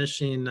actually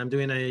finishing. I'm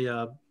doing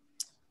a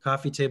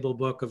coffee table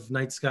book of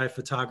night sky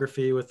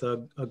photography with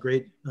a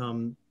great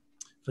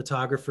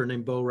photographer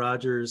named Bo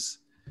Rogers,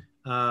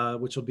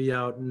 which will be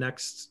out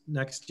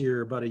next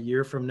year, about a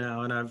year from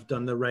now. And I've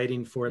done the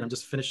writing for it. I'm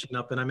just finishing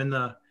up, and I'm in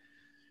the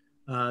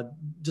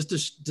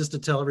just to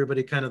tell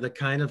everybody kind of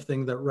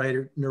thing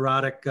that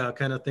neurotic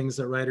kind of things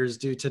that writers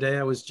do. Today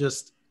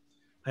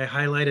I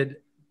highlighted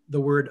the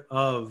word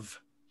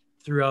 "of"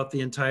 throughout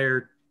the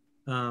entire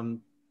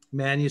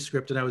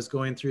manuscript, and I was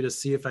going through to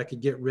see if I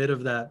could get rid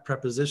of that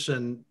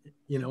preposition,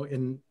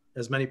 in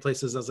as many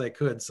places as I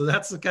could. So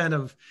that's the kind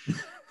of,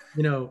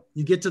 you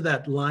get to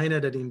that line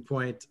editing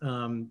point.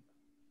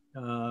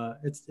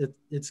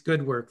 It's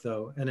good work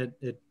though, and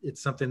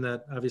it's something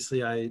that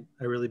obviously I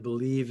really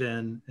believe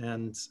in.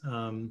 And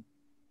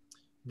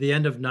The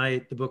End of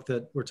Night, the book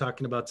that we're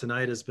talking about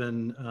tonight, has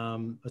been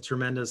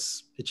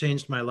it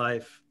changed my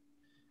life,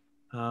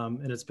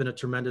 and it's been a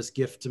tremendous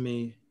gift to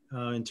me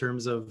in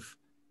terms of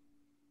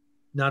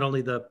not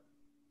only the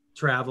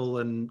travel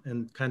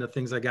and kind of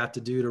things I got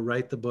to do to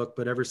write the book,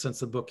 but ever since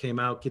the book came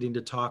out, getting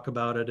to talk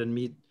about it and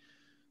meet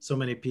so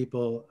many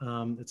people,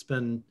 it's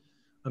been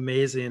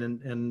amazing.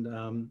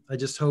 And I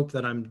just hope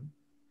that I'm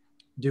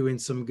doing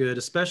some good,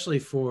 especially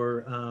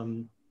for,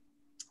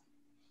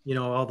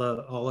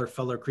 all our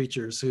fellow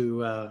creatures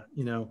who,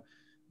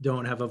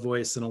 don't have a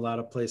voice in a lot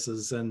of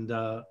places and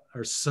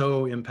are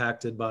so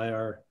impacted by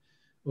our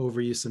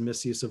overuse and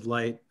misuse of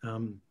light.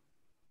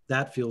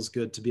 That feels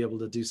good to be able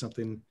to do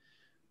something,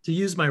 to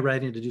use my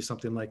writing to do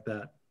something like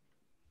that.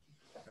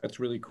 That's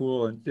really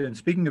cool. And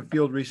speaking of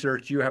field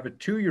research, you have a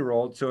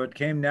 2-year-old, so it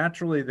came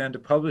naturally then to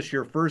publish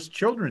your first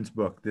children's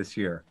book this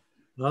year.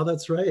 Oh,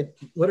 that's right.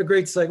 What a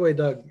great segue,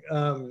 Doug.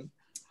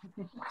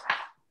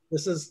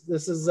 This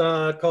is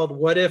called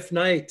What If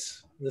Night.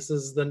 This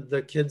is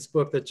the kids'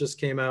 book that just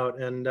came out,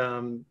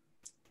 and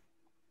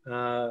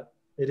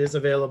it is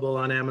available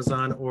on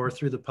Amazon or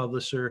through the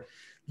publisher.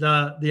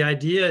 The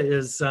idea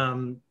is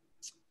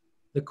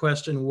the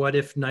question, what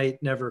if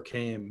night never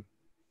came?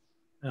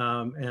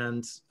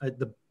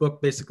 The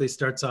book basically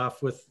starts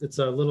off with, it's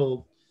a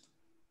little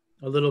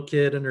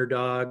kid and her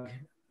dog.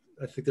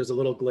 I think there's a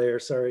little glare,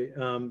 sorry.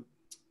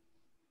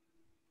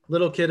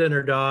 Little kid and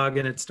her dog,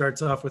 and it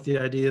starts off with the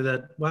idea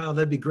that, wow,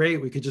 that'd be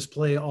great. We could just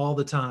play all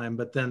the time.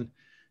 But then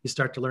you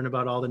start to learn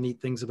about all the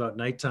neat things about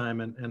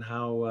nighttime and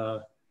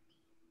how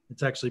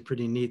it's actually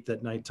pretty neat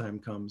that nighttime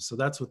comes. So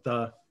that's what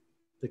the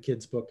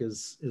kids' book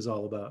is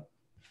all about.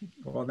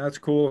 Well, and that's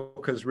cool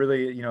because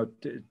really,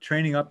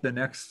 training up the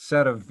next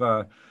set of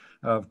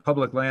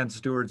public land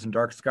stewards and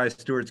dark sky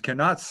stewards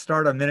cannot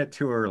start a minute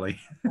too early.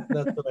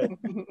 That's right.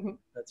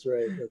 That's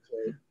right.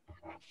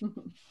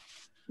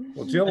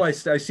 Well, Jill, I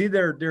see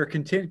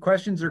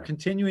questions are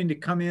continuing to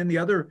come in. The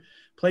other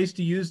place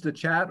to use the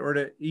chat or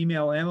to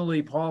email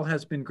Emily, Paul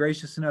has been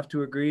gracious enough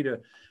to agree to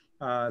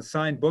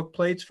sign book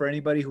plates for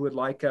anybody who would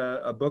like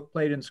a book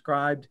plate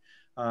inscribed.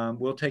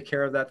 We'll take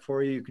care of that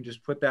for you. You can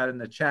just put that in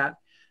the chat,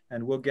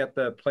 and we'll get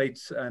the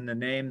plates and the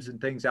names and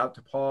things out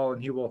to Paul,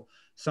 and he will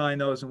sign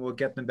those and we'll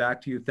get them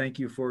back to you. Thank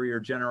you for your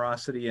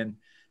generosity and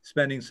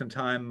spending some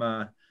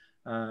time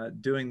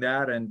doing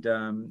that. And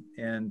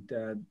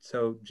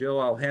so Jill,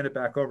 I'll hand it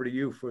back over to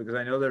you because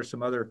I know there's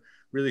some other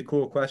really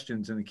cool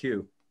questions in the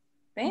queue.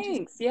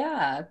 Thanks.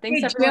 Yeah.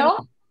 Thanks, Hey, everyone.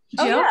 Jill?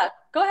 Oh, yeah.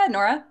 Go ahead,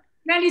 Nora.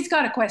 Randy's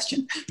got a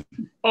question.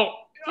 Oh,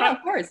 Yeah,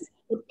 of course.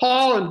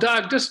 Paul and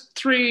Doug, just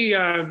 3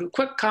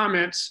 quick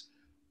comments.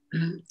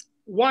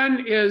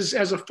 One is,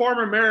 as a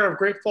former mayor of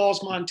Great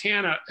Falls,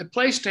 Montana, a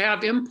place to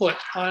have input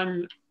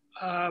on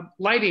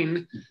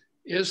lighting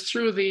is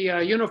through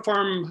the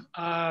Uniform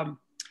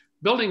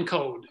Building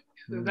Code.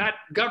 That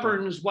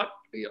governs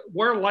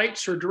where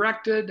lights are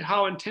directed,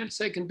 how intense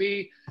they can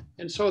be,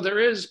 And so there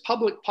is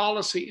public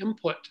policy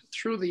input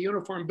through the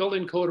Uniform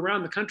Building Code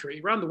around the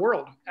country, around the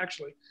world,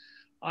 actually,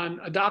 on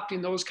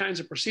adopting those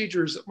kinds of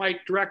procedures that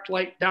might direct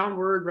light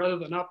downward rather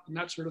than up and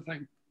that sort of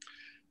thing.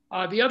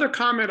 The other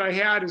comment I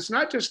had is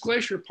not just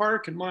Glacier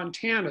Park in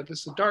Montana, this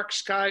is the dark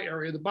sky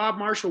area. The Bob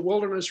Marshall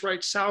Wilderness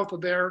right south of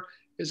there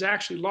is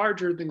actually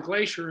larger than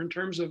Glacier in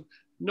terms of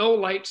no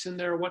lights in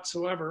there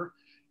whatsoever.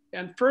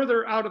 And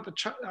further out of the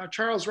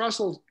Charlie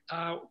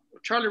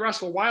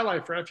Russell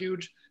Wildlife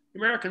Refuge, the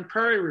American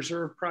Prairie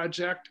Reserve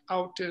Project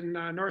out in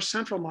north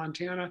central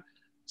Montana,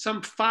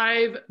 some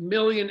 5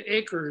 million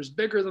acres,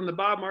 bigger than the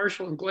Bob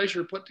Marshall and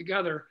Glacier put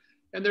together.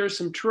 And there's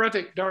some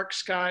terrific dark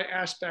sky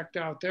aspect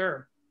out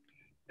there.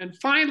 And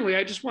finally,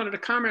 I just wanted to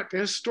comment the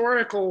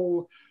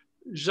historical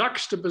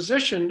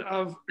juxtaposition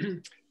of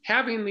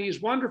having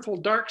these wonderful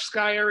dark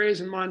sky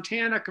areas in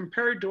Montana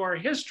compared to our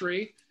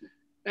history.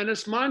 And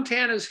it's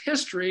Montana's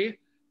history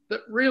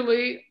that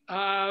really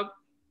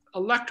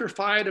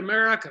electrified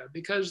America,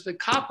 because the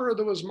copper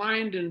that was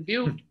mined in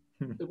Butte,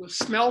 that was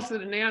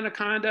smelted in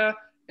Anaconda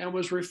and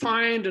was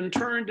refined and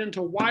turned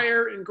into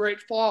wire in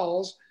Great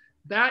Falls,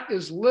 that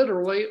is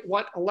literally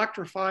what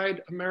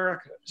electrified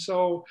America.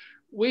 So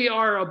we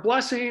are a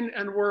blessing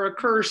and we're a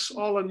curse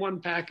all in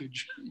one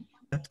package.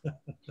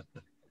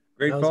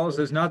 Great Falls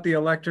is not the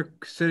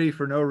electric city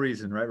for no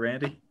reason, right,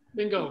 Randy?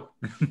 Bingo.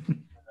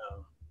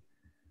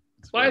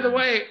 By the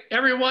way,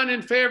 everyone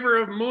in favor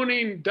of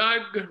mooning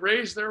Doug,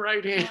 raise their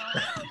right hand.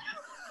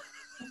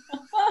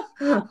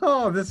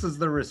 Oh, this is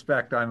the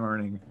respect I'm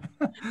earning.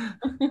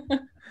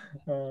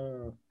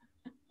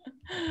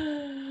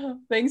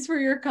 Thanks for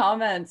your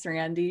comments,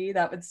 Randy.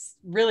 That was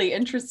really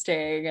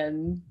interesting,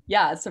 and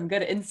yeah, some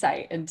good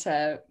insight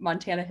into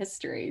Montana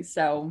history.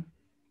 So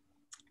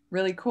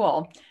really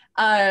cool.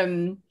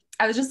 I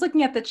was just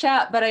looking at the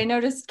chat, but I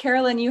noticed,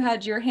 Carolyn, you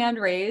had your hand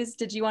raised.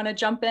 Did you want to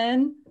jump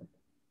in?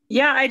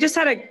 Yeah, I just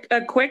had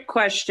a quick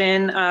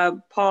question.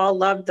 Paul,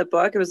 loved the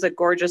book. It was a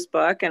gorgeous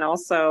book, and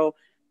also,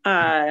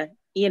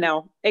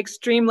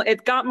 extremely,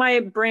 it got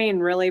my brain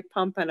really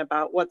pumping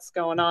about what's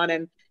going on.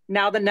 And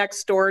now the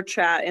next door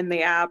chat in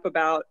the app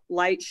about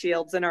light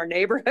shields in our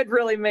neighborhood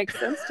really makes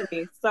sense to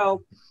me.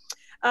 So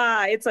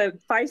it's a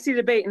feisty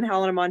debate in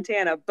Helena,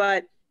 Montana.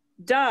 But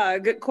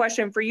Doug,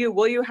 question for you.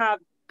 Will you have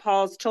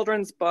Paul's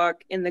children's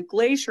book in the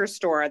Glacier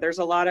store? There's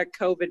a lot of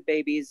COVID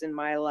babies in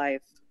my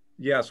life.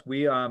 Yes,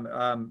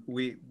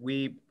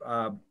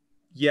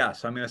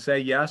 yes, I'm going to say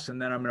yes,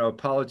 and then I'm going to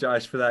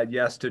apologize for that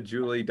yes to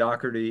Julie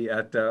Doherty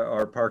at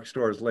our park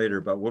stores later,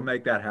 but we'll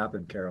make that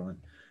happen, Carolyn.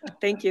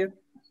 Thank you.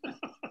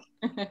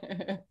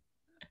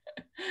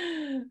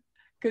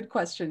 Good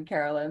question,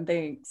 Carolyn.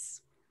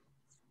 Thanks.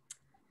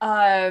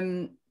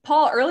 Paul,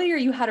 earlier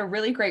you had a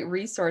really great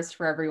resource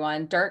for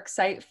everyone, Dark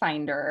Site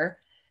Finder.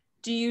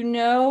 Do you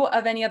know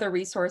of any other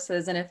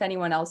resources? And if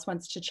anyone else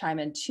wants to chime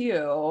in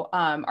too,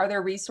 are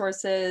there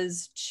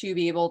resources to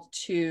be able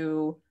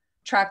to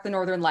track the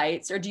Northern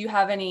Lights, or do you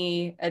have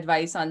any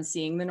advice on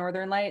seeing the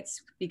Northern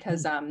Lights?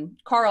 Because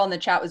Carl in the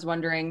chat was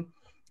wondering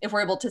if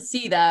we're able to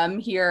see them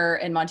here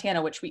in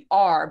Montana, which we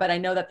are, but I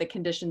know that the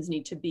conditions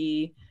need to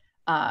be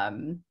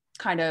kind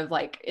of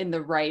like in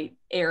the right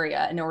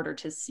area in order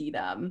to see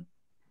them.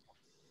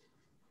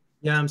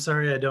 Yeah, I'm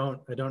sorry, I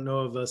don't know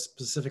of us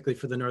specifically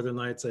for the Northern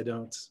Lights. I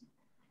don't.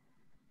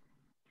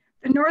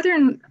 The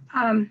Northern,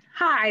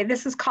 hi,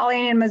 this is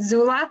Colleen in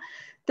Missoula.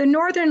 The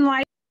Northern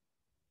Lights.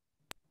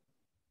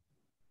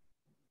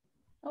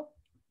 Oh,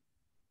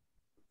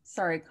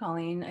 sorry,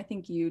 Colleen. I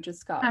think you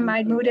just got. Am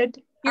I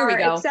muted? Here we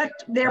go.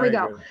 There we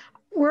go.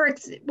 We're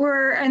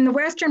in the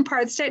western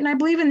part of the state, and I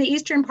believe in the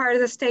eastern part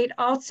of the state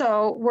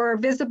also were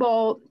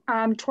visible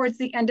towards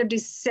the end of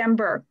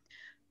December.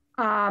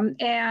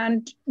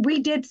 And we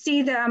did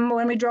see them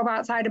when we drove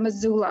outside of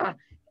Missoula,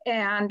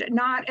 and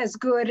not as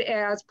good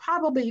as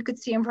probably you could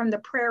see them from the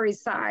prairie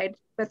side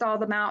with all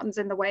the mountains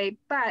in the way,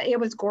 but it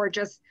was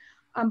gorgeous,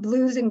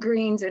 blues and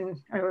greens, and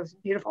it was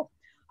beautiful.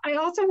 I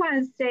also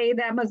want to say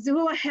that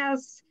Missoula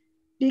has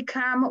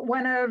become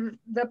one of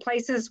the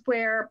places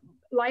where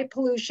light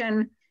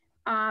pollution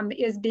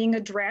is being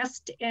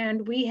addressed,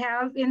 and we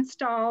have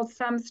installed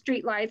some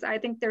street lights. I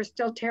think they're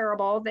still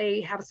terrible.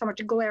 They have so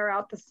much glare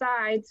out the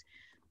sides.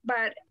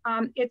 But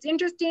it's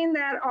interesting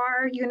that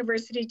our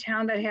university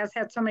town that has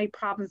had so many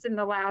problems in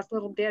the last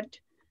little bit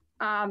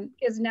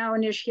is now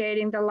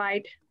initiating the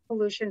light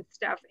pollution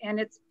stuff. And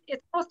it's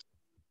most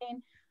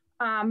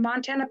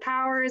Montana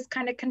Power is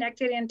kind of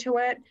connected into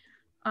it,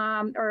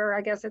 or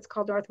I guess it's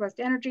called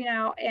Northwest Energy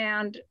now.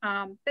 And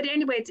but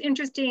anyway, it's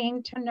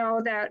interesting to know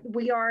that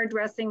we are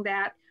addressing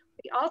that.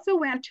 We also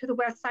went to the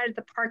west side of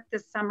the park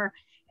this summer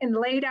and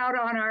laid out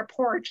on our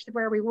porch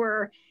where we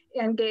were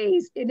and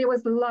gazed, and it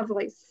was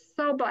lovely.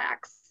 So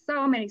black,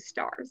 so many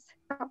stars.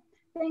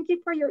 Thank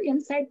you for your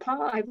insight,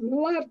 Paul. I've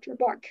loved your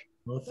book.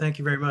 Well, thank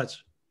you very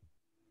much.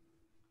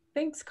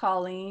 Thanks,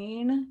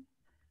 Colleen.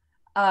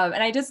 And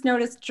I just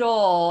noticed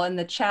Joel in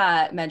the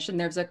chat mentioned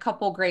there's a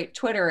couple great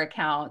Twitter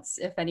accounts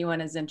if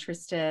anyone is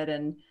interested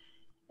in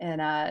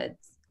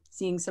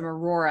seeing some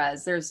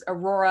auroras. There's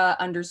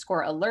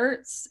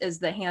Aurora_alerts is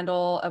the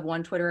handle of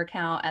one Twitter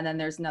account. And then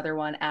there's another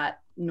one at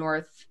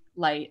North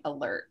Light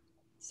Alert.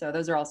 So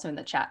those are also in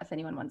the chat if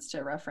anyone wants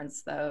to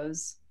reference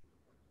those.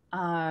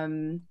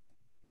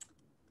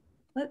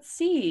 Let's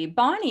see,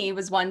 Bonnie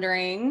was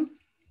wondering,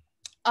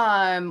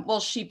 well,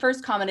 she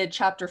first commented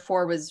chapter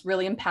 4 was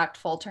really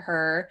impactful to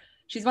her.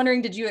 She's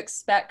wondering, did you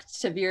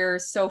expect to veer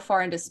so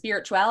far into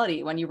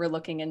spirituality when you were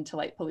looking into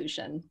light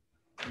pollution?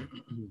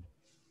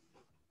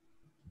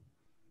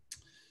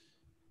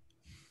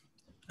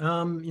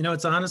 You know,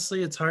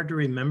 it's hard to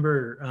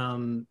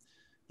remember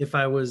if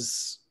I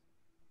was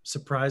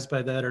surprised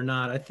by that or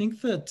not. I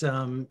think that,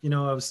 you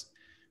know, I was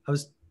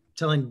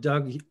telling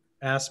Doug, he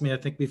asked me, I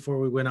think before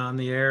we went on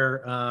the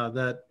air,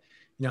 that,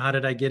 you know, how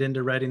did I get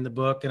into writing the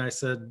book? And I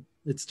said,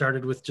 it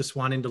started with just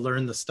wanting to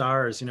learn the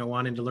stars, you know,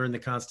 wanting to learn the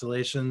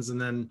constellations.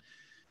 And then,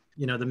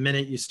 you know, the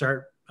minute you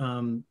start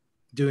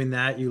doing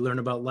that, you learn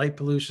about light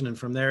pollution. And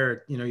from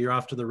there, you know, you're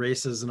off to the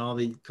races and all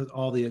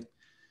the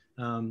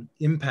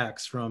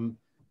impacts from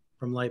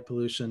light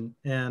pollution.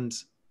 And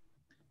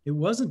it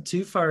wasn't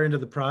too far into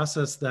the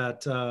process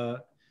that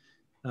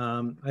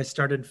I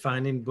started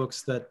finding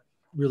books that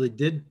really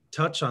did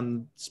touch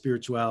on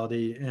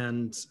spirituality.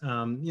 And,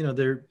 you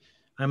know,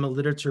 I'm a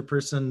literature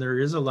person. There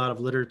is a lot of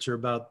literature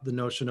about the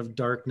notion of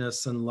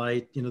darkness and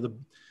light. You know,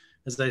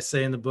 as I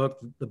say in the book,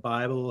 the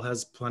Bible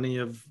has plenty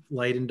of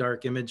light and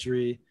dark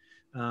imagery.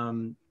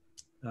 Lots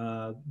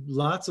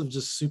of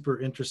just super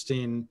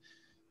interesting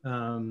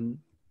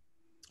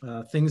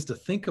things to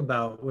think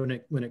about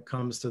when it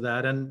comes to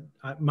that. And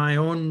my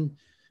own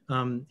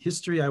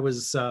history, I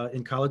was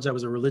in college, I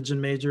was a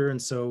religion major.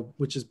 And so,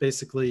 which is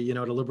basically, you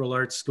know, at a liberal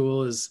arts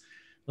school is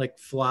like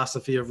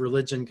philosophy of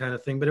religion kind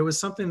of thing. But it was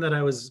something that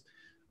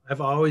I've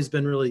always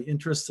been really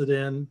interested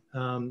in.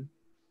 And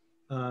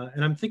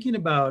I'm thinking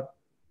about,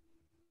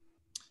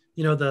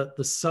 you know,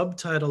 the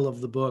subtitle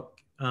of the book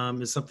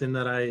is something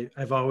that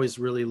I've always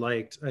really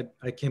liked.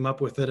 I came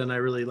up with it and I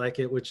really like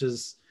it, which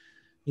is,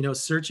 you know,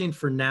 searching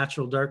for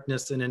natural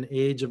darkness in an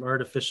age of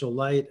artificial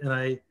light. And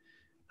I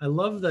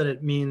love that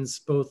it means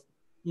both,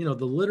 you know,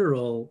 the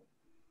literal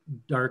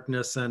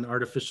darkness and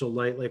artificial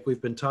light like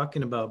we've been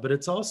talking about, but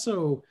it's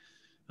also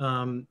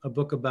a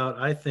book about,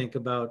 I think,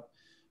 about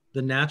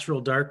the natural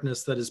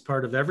darkness that is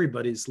part of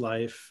everybody's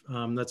life,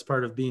 that's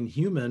part of being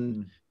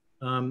human,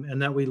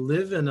 and that we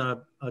live in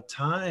a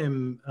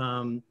time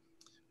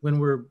when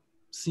we're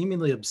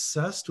seemingly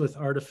obsessed with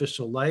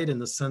artificial light in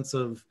the sense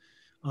of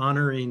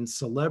honoring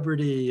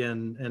celebrity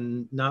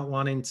and not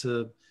wanting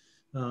to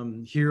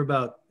hear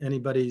about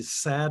anybody's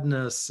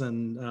sadness.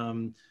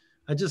 And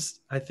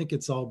I think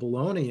it's all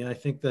baloney. I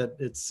think that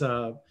it's,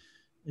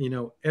 you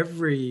know,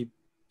 every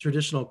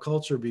traditional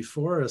culture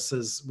before us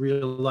has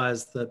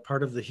realized that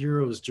part of the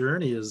hero's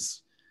journey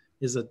is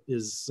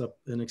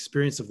an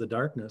experience of the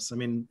darkness. I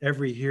mean,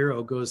 every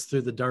hero goes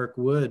through the dark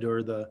wood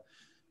or the,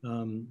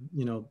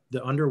 you know,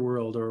 the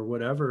underworld or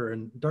whatever.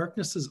 And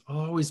darkness has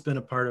always been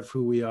a part of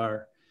who we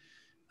are.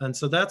 And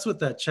so that's what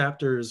that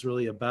chapter is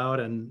really about.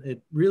 And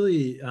it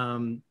really,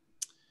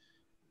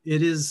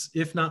 it is,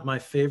 if not my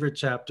favorite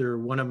chapter,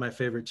 one of my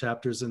favorite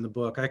chapters in the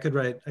book. I could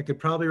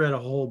probably write a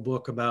whole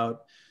book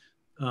about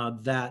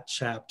that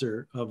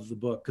chapter of the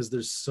book, because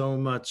there's so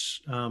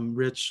much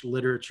rich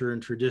literature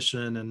and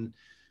tradition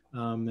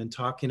and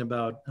talking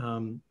about,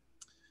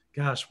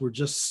 gosh, we're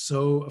just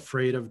so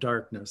afraid of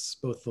darkness,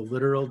 both the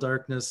literal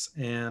darkness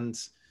and,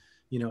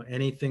 you know,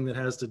 anything that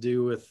has to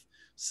do with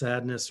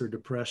sadness or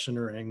depression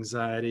or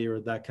anxiety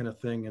or that kind of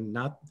thing. And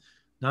not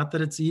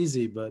that it's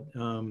easy, but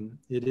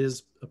it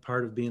is a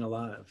part of being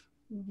alive.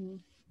 Mm-hmm.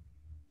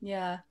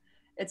 Yeah.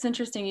 It's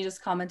interesting. You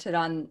just commented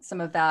on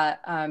some of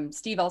that.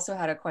 Steve also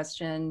had a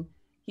question.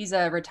 He's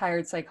a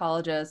retired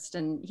psychologist,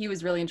 and he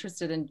was really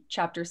interested in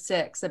chapter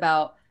 6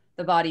 about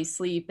the body,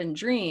 sleep, and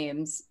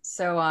dreams.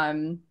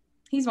 So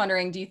he's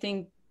wondering,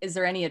 is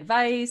there any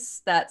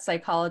advice that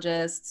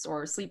psychologists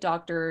or sleep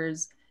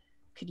doctors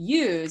could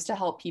use to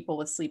help people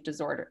with sleep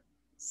disorders?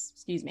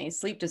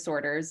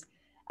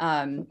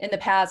 In the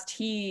past,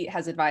 he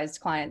has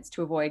advised clients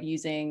to avoid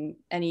using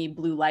any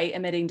blue light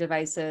emitting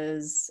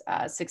devices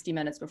 60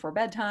 minutes before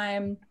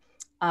bedtime.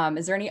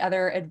 Is there any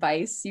other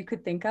advice you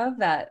could think of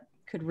that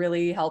could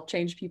really help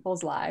change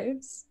people's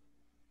lives?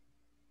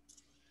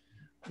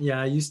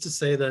 Yeah, I used to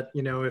say that,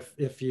 you know,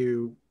 if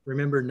you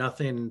remember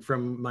nothing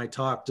from my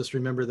talk, just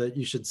remember that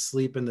you should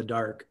sleep in the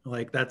dark.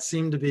 Like that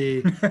seemed to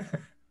be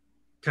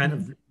kind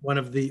of one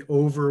of the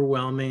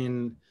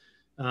overwhelming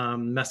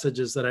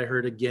messages that I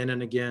heard again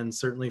and again,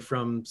 certainly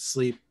from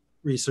sleep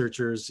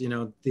researchers, you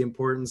know, the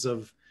importance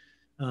of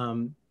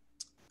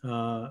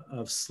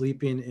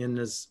sleeping in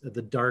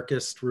the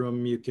darkest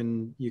room you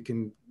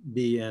can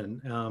be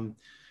in.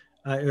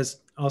 It was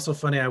also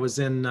funny. I was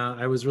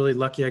really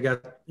lucky. I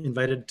got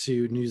invited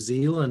to New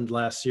Zealand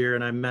last year,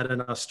 and I met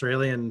an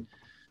Australian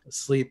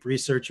sleep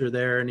researcher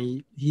there, and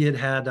he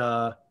had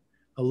a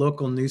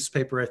local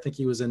newspaper. I think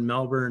he was in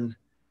Melbourne,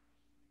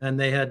 and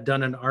they had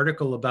done an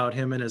article about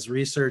him and his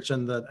research.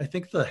 And I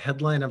think the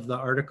headline of the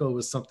article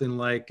was something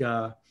like,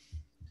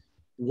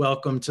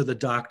 welcome to the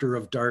Doctor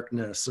of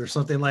Darkness or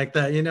something like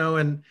that, you know.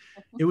 And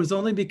it was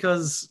only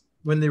because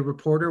when the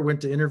reporter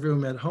went to interview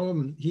him at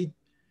home, he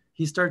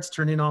starts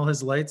turning all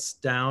his lights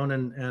down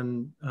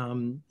and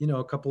you know,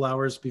 a couple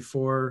hours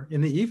before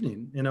in the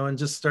evening, you know, and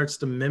just starts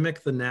to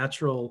mimic the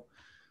natural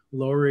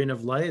lowering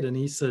of light. And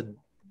he said,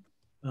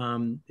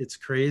 it's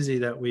crazy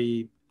that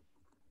we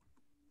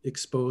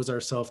expose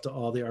ourselves to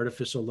all the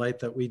artificial light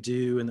that we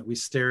do, and that we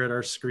stare at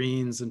our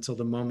screens until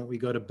the moment we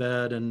go to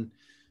bed. And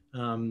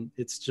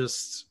it's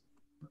just,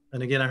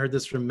 and again, I heard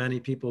this from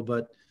many people,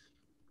 but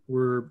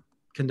we're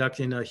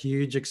conducting a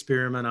huge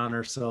experiment on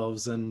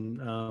ourselves.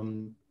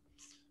 And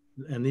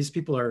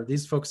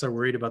these folks are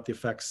worried about the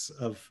effects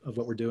of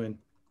what we're doing.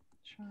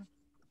 Sure.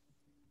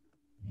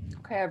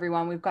 Okay,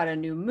 everyone, we've got a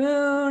new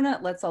moon.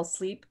 Let's all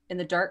sleep in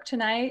the dark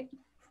tonight.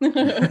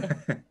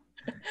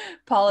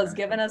 Paul has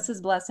given us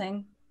his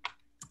blessing.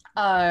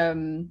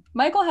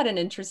 Michael had an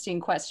interesting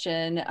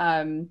question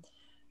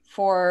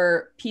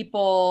for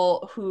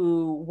people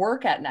who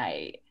work at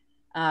night,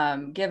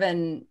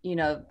 given, you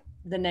know,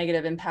 the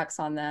negative impacts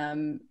on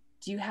them.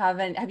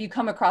 Have you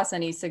come across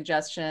any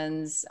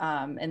suggestions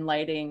in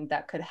lighting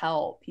that could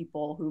help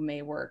people who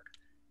may work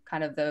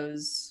kind of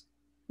those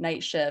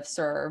night shifts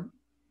or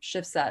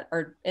shifts that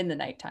are in the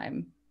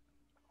nighttime?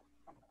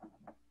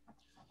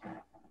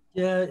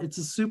 Yeah, it's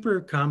a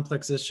super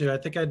complex issue. I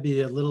think I'd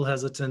be a little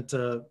hesitant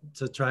to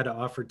try to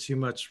offer too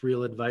much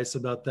real advice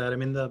about that. I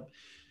mean, the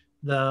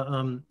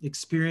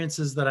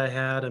experiences that I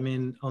had, I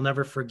mean, I'll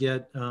never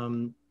forget at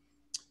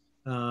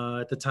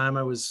the time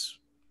I was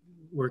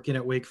working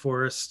at Wake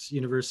Forest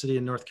University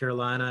in North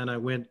Carolina, and I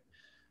went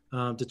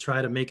to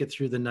try to make it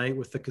through the night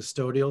with the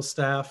custodial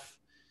staff,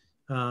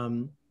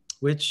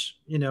 which,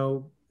 you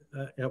know,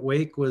 at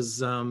Wake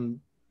was 80%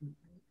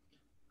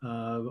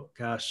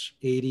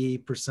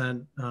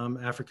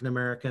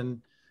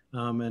 African-American,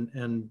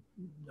 and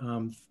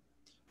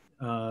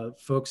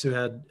folks who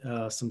had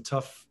some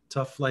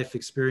tough life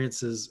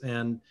experiences.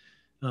 And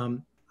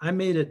I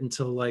made it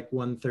until like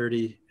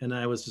 1:30, and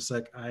I was just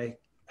like, I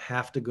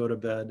have to go to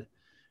bed.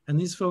 And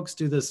these folks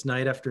do this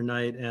night after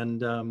night,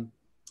 and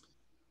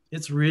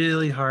it's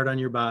really hard on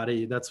your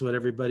body. That's what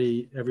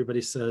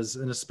everybody says.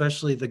 And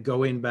especially the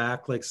going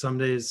back, like some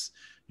days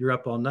you're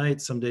up all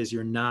night, some days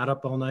you're not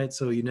up all night,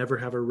 so you never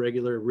have a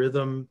regular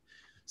rhythm.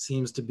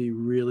 Seems to be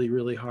really,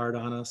 really hard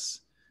on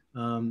us.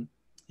 You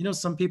know,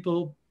 some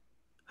people,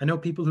 I know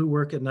people who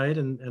work at night,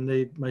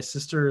 and my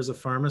sister is a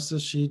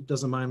pharmacist. She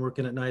doesn't mind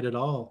working at night at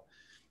all.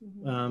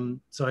 Mm-hmm.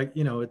 So I,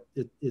 you know, it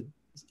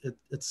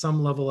at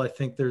some level, I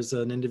think there's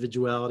an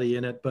individuality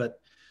in it, but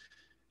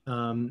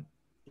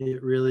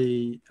it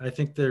really, I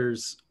think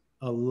there's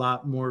a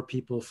lot more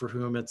people for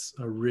whom it's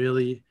a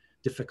really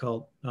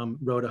difficult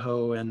row to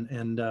hoe,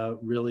 and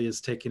really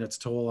is taking its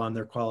toll on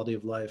their quality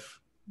of life.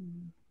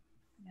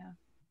 Yeah,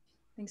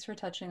 thanks for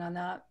touching on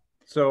that.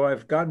 So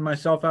I've gotten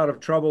myself out of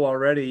trouble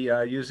already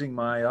using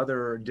my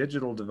other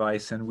digital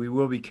device, and we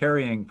will be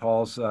carrying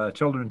Paul's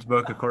children's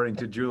book, according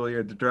to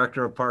Julia, the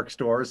director of Park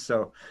Stores.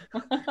 So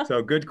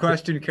good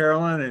question,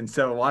 Carolyn, and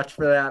so watch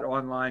for that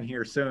online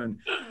here soon.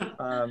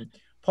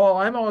 Paul,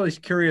 I'm always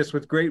curious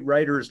with great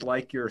writers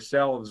like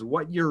yourselves,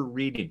 what you're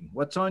reading.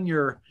 What's on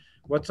your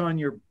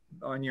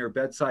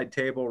bedside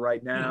table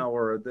right now,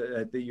 or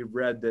that you've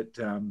read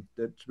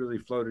that's really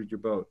floated your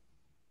boat?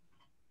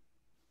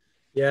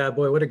 Yeah,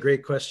 boy, what a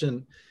great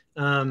question.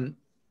 I'm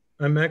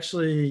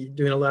actually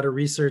doing a lot of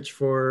research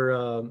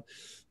for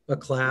a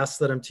class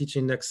that I'm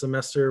teaching next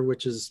semester,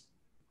 which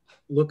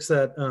looks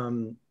at,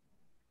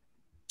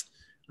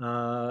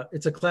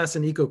 it's a class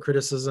in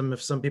eco-criticism.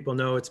 If some people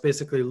know, it's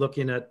basically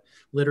looking at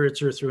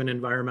literature through an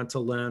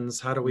environmental lens.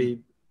 How do we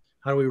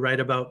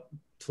write about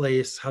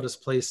place? How does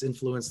place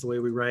influence the way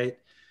we write?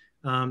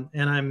 And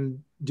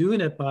I'm doing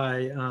it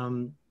by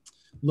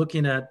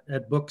looking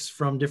at books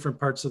from different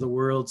parts of the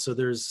world. So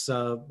there's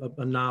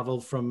a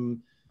novel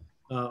from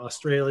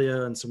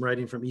Australia, and some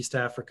writing from East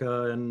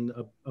Africa, and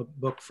a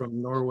book from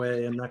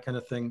Norway, and that kind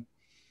of thing.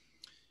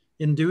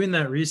 In doing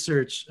that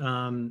research,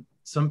 some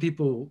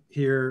people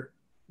here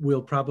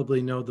will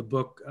probably know the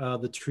book,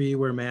 The Tree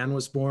Where Man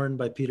Was Born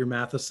by Peter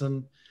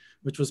Matheson,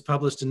 which was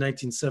published in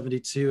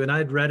 1972. And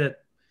I'd read it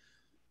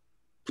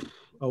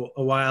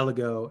a while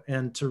ago,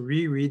 and to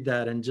reread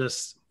that and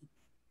just,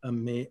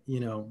 you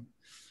know,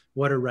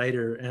 what a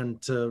writer,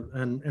 and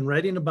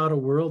writing about a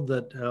world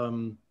that,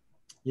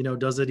 you know,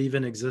 does it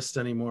even exist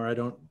anymore? I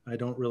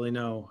don't really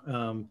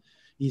know.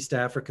 East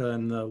Africa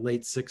in the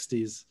late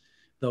 60s,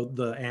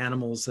 the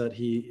animals that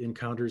he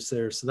encounters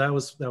there. So that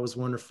was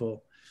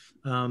wonderful.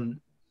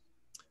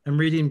 I'm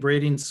reading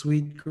Braiding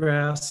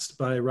Sweetgrass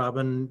by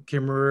Robin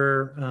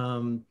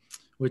Kimmerer,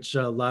 which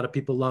a lot of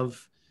people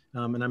love,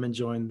 and I'm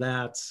enjoying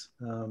that.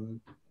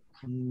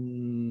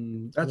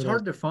 That's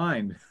hard to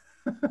find.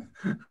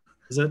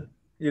 Is it?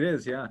 It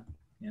is, yeah.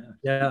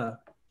 Yeah.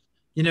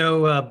 You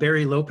know,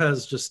 Barry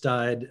Lopez just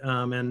died,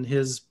 and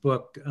his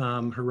book,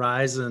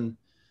 Horizon,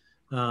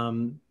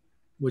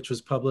 which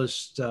was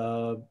published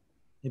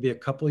maybe a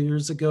couple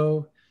years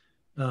ago,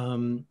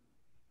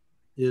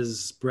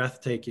 is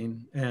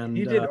breathtaking. And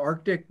he did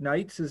Arctic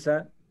Nights, is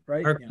that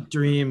right? Arctic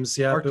Dreams,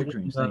 yeah. Arctic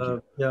Dreams, thank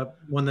you. Yeah,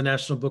 won the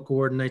National Book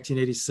Award in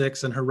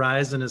 1986. And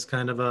Horizon is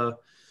kind of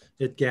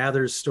it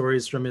gathers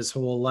stories from his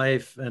whole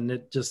life. And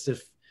it just,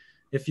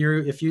 if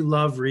you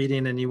love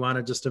reading and you want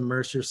to just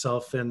immerse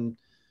yourself in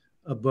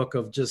a book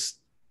of just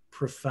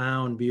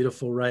profound,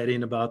 beautiful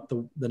writing about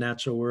the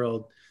natural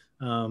world,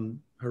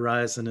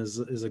 Horizon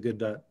is a good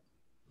bet.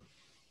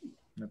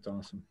 That's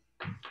awesome.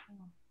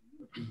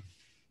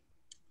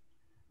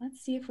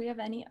 Let's see if we have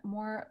any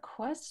more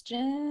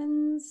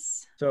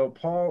questions. So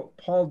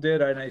Paul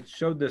did, and I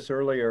showed this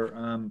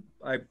earlier,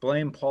 I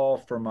blame Paul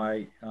for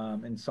my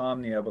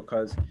insomnia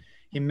because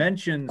he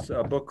mentions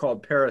a book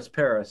called Paris,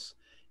 Paris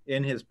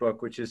in his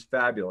book, which is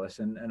fabulous.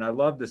 And I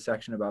love the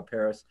section about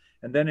Paris.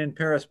 And then in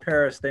Paris,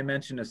 Paris, they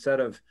mention a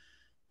set of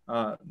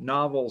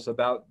novels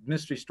about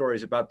mystery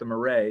stories about the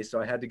Marais.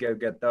 So I had to go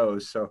get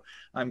those. So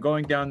I'm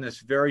going down this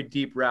very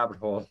deep rabbit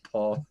hole,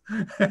 Paul.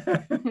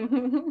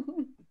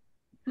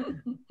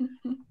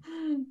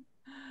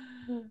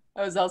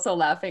 I was also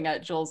laughing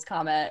at Joel's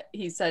comment.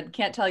 He said,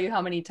 can't tell you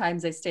how many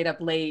times I stayed up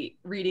late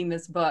reading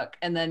this book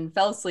and then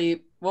fell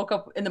asleep, woke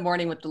up in the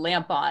morning with the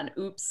lamp on.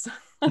 Oops.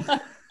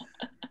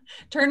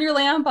 Turn your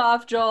lamp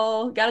off,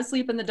 Joel. Got to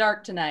sleep in the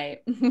dark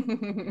tonight.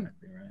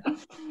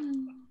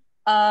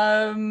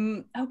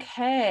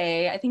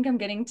 Okay, I think I'm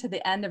getting to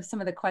the end of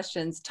some of the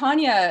questions.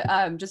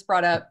 Tanya just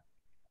brought up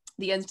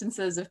the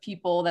instances of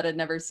people that had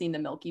never seen the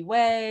Milky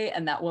Way,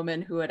 and that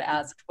woman who had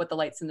asked what the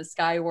lights in the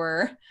sky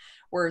were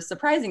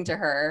surprising to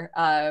her.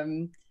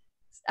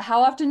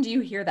 How often do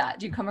you hear that?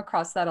 Do you come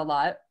across that a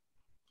lot?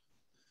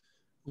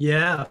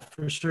 Yeah,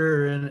 for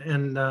sure.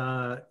 And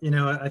you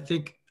know, I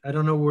think, I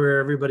don't know where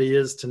everybody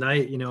is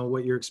tonight, you know,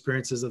 what your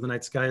experiences of the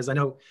night sky is. I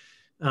know,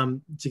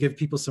 to give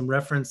people some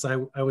reference,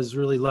 I was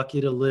really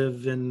lucky to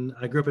live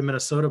I grew up in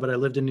Minnesota, but I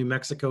lived in New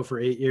Mexico for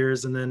 8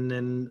 years and then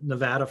in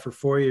Nevada for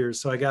 4 years.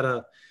 So I have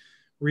a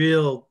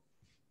real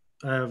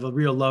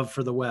love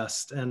for the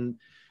West. And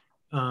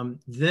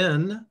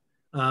then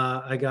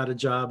I got a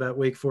job at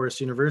Wake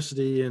Forest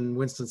University in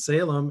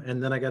Winston-Salem,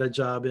 and then I got a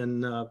job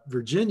in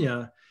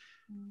Virginia.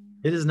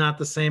 It is not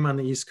the same on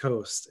the East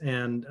Coast.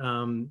 And,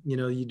 you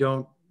know,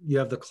 you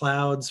have the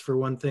clouds for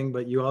one thing,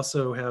 but you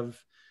also have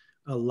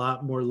a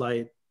lot more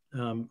light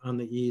on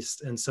the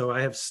East. And so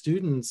I have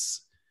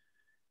students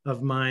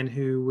of mine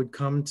who would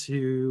come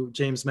to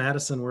James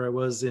Madison, where I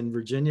was in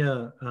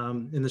Virginia,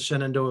 in the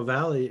Shenandoah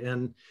Valley,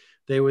 and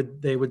they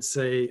would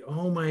say,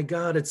 oh my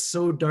God, it's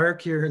so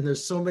dark here and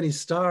there's so many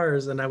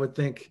stars. And I would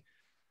think,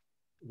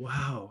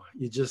 wow,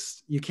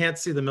 you can't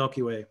see the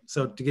Milky Way.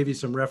 So to give you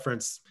some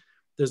reference,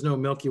 there's no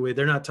Milky Way.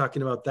 They're not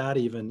talking about that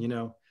even, you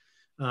know.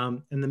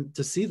 And then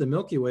to see the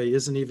Milky Way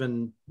isn't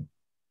even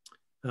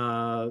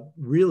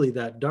really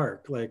that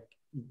dark. Like,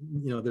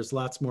 you know, there's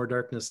lots more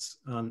darkness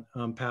on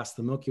past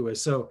the Milky Way.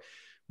 So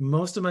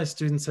most of my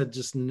students had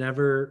just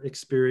never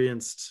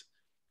experienced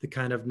the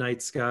kind of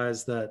night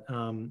skies that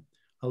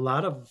a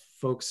lot of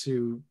folks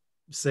who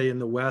say in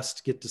the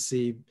West get to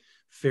see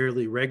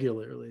fairly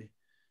regularly.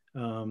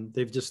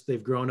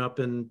 They've grown up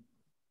in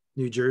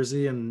New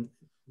Jersey and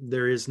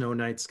there is no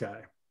night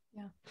sky.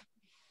 Yeah.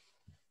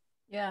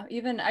 Yeah,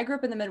 even I grew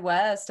up in the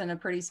Midwest in a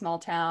pretty small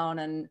town.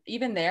 And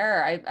even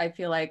there, I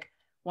feel like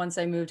once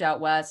I moved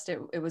out West,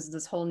 it was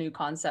this whole new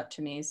concept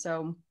to me.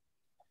 So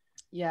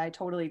yeah, I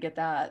totally get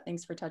that.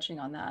 Thanks for touching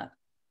on that.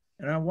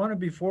 And I want to,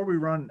 before we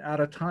run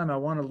out of time, I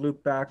want to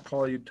loop back,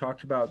 Paul, you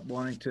talked about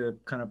wanting to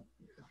kind of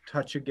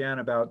touch again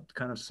about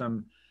kind of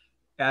some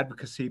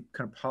advocacy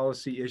kind of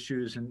policy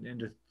issues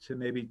and to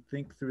maybe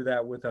think through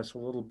that with us a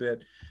little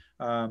bit.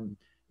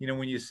 You know,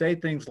 when you say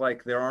things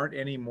like there aren't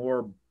any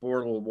more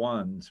Bortle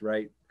ones,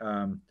 right?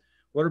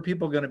 What are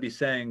people going to be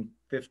saying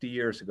 50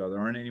 years ago? There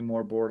aren't any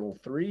more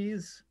Bortle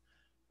threes,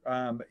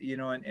 you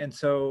know, and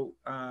so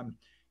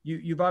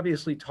you've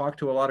obviously talked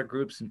to a lot of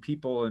groups and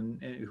people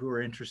and who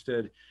are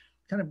interested.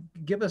 Kind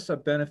of give us a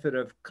benefit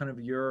of kind of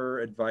your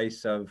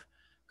advice of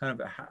kind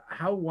of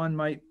how one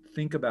might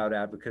think about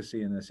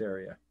advocacy in this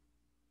area.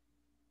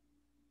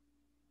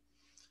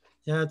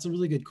 Yeah, it's a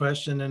really good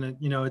question, and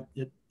you know,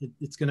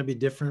 it's going to be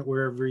different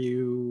wherever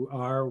you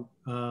are,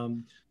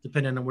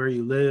 depending on where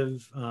you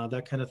live,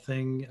 that kind of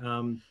thing.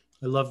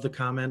 I love the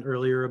comment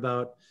earlier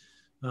about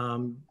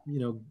you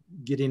know,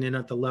 getting in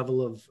at the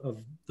level of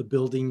the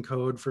building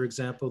code, for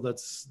example.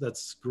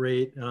 That's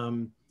great.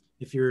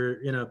 If you're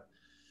in a,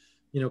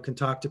 you know, can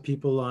talk to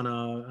people on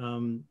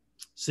a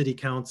city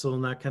council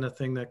and that kind of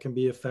thing, that can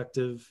be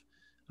effective.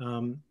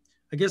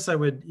 I guess I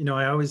would, you know,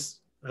 I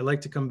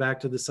like to come back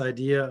to this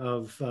idea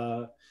of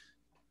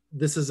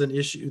this is an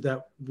issue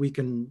that we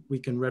can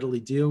readily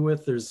deal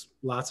with. There's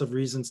lots of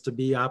reasons to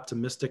be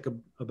optimistic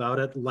about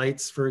it.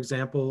 Lights, for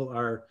example,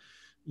 are,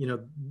 you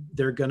know,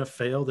 they're going to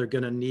fail. They're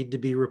going to need to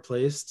be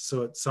replaced.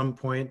 So at some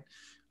point,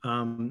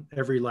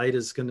 every light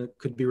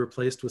could be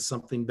replaced with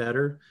something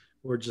better,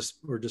 or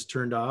just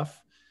turned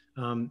off.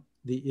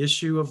 The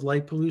issue of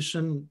light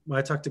pollution,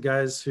 I talk to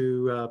guys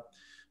who,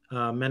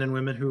 men and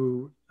women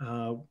who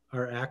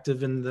are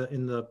active in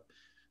the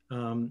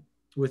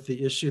with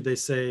the issue. They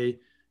say,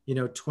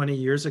 20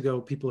 years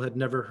ago, people had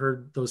never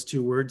heard those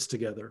two words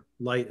together,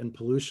 light and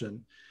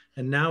pollution.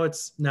 And now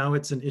it's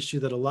an issue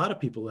that a lot of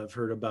people have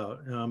heard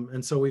about.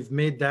 And so we've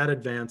made that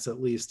advance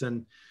at least.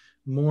 And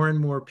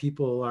more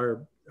people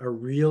are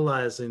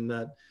realizing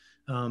that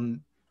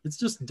it's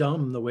just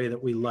dumb the way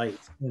that we light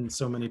in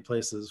so many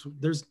places.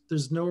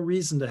 There's no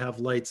reason to have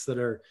lights that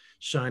are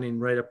shining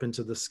right up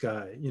into the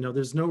sky.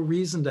 There's no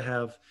reason to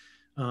have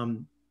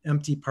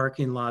empty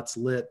parking lots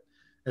lit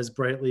as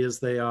brightly as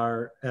they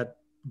are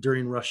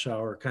during rush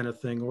hour kind of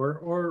thing,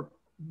 or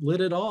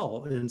lit at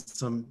all in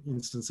some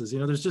instances.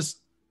 There's just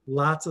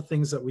lots of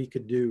things that we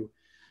could do.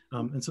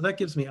 And so that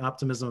gives me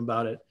optimism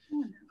about it.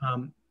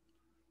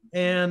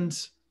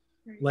 And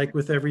like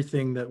with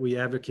everything that we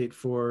advocate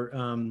for,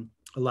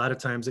 a lot of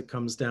times it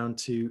comes down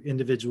to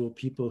individual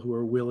people who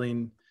are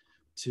willing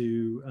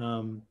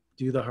to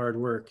do the hard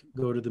work,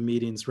 go to the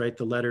meetings, write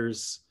the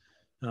letters,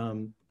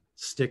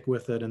 stick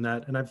with it. And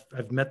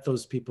I've met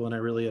those people and I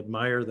really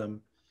admire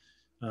them.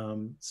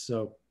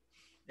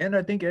 And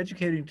I think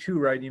educating too,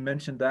 right? You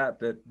mentioned that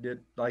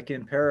like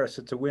in Paris,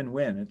 it's a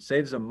win-win. It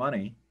saves them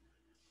money,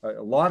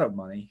 a lot of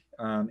money,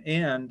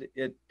 and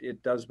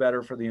it does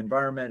better for the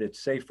environment.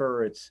 It's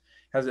safer.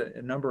 Has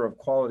a number of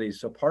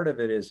qualities. So part of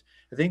it is,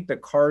 I think the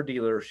car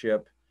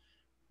dealership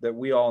that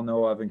we all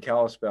know of in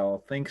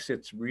Kalispell thinks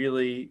it's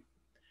really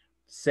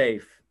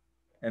safe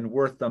and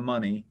worth the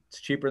money. It's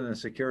cheaper than a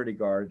security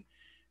guard.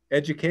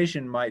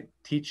 Education might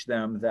teach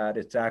them that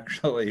it's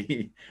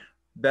actually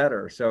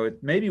better. So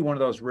it may be one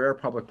of those rare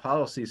public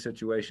policy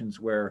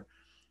situations where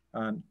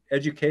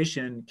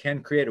education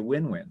can create a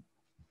win-win.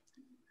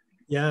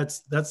 Yeah,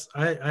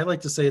 I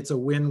like to say it's a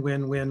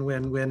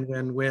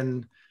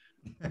win-win-win-win-win-win-win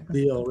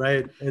deal,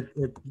 right?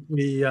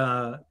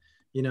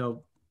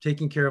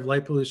 Taking care of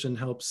light pollution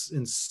helps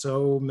in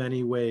so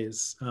many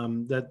ways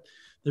that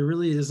there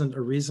really isn't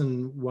a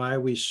reason why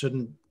we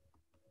shouldn't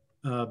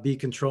be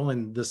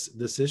controlling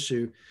this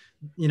issue.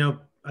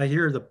 I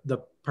hear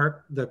the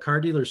car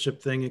dealership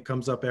thing, it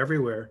comes up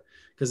everywhere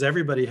because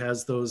everybody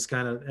has those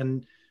kind of,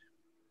 and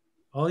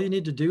all you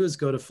need to do is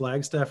go to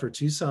Flagstaff or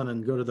Tucson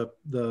and go to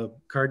the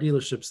car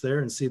dealerships there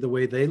and see the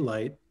way they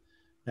light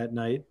at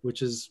night,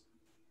 which is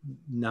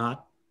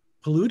not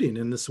polluting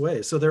in this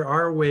way. So there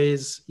are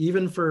ways,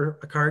 even for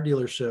a car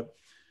dealership,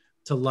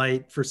 to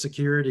light for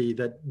security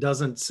that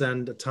doesn't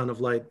send a ton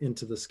of light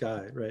into the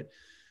sky, right?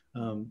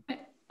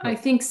 I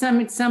think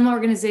some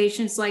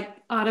organizations like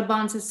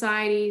Audubon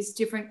societies,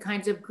 different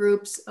kinds of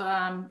groups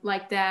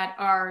like that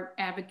are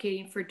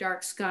advocating for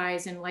dark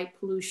skies and light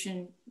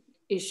pollution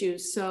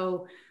issues.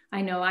 So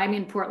I know I'm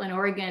in Portland,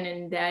 Oregon,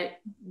 and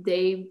that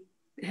they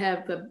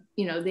have,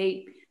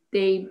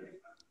 they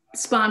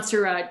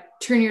sponsor a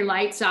turn your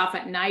lights off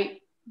at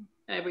night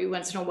every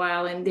once in a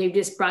while. And they've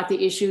just brought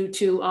the issue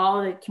to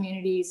all the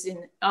communities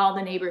in all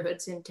the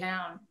neighborhoods in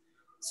town.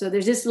 So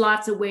there's just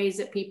lots of ways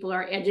that people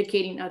are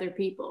educating other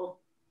people.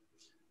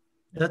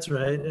 That's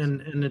right.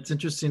 And it's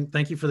interesting.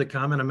 Thank you for the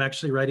comment. I'm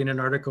actually writing an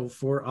article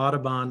for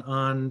Audubon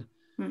on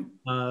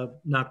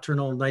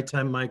nocturnal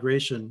nighttime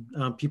migration.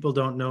 People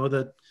don't know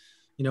that,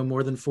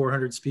 more than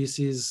 400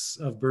 species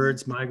of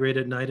birds migrate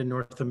at night in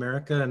North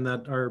America, and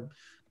that our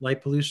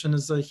light pollution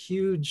is a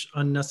huge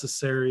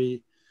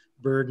unnecessary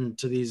burden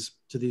to these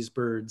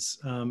birds.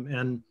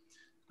 And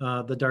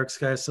the Dark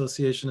Sky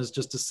Association has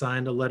just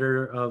assigned a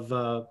letter of,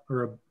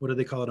 what do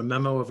they call it? A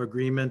memo of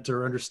agreement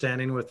or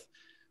understanding with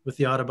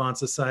the Audubon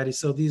Society.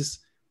 So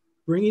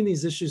bringing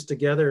these issues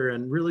together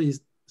and really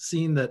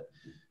seeing that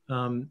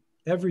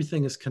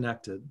everything is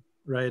connected,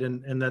 right?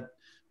 And that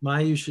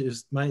my issue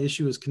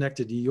is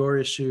connected to your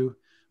issue.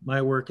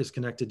 My work is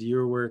connected to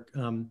your work.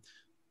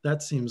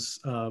 That seems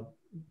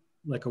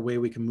like a way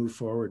we can move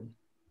forward.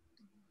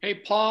 Hey,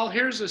 Paul,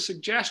 here's a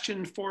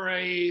suggestion for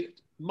a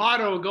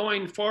motto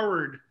going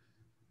forward.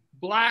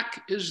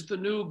 Black is the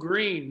new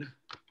green.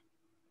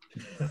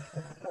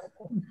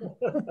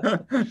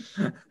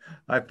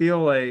 I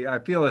feel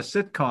a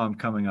sitcom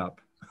coming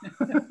up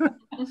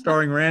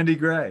starring Randy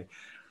Gray.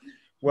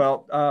 Well,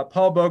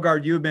 Paul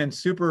Bogard, you've been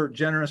super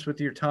generous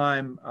with your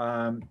time,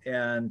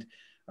 and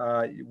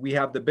we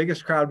have the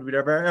biggest crowd we've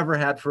ever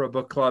had for a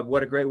book club.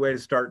 What a great way to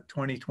start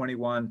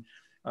 2021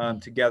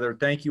 together.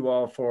 Thank you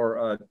all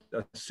for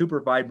a super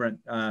vibrant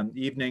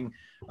evening.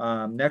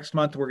 Next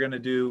month, we're going to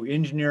do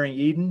Engineering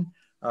Eden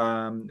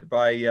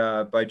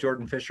by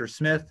Jordan Fisher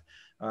Smith.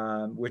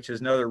 Which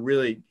is another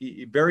really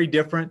very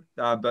different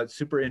but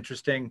super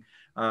interesting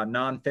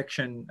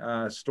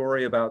nonfiction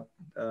story about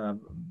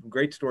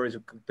great stories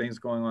of things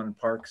going on in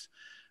parks.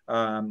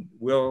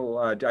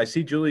 I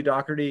see Julie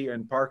Doherty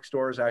in park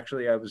stores.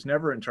 Actually, I was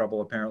never in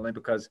trouble apparently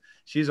because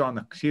she was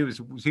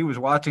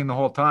watching the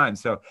whole time,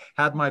 so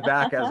had my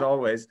back as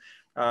always.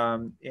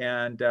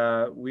 And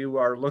we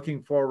are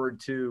looking forward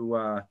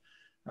to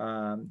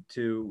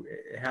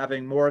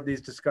having more of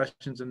these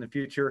discussions in the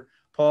future.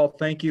 Paul,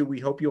 thank you. We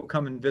hope you'll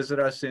come and visit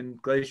us in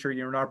Glacier.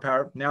 You're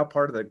now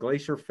part of the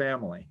Glacier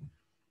family.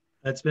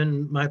 It's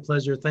been my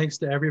pleasure. Thanks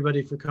to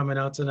everybody for coming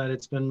out tonight.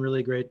 It's been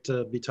really great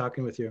to be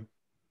talking with you.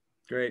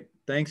 Great.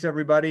 Thanks,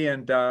 everybody,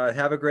 and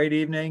have a great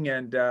evening,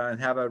 and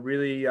have a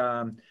really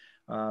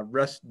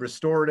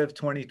restorative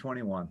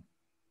 2021.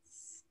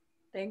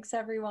 Thanks,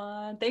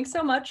 everyone. Thanks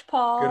so much,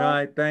 Paul. Good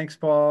night. Thanks,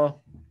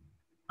 Paul.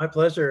 My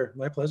pleasure.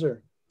 My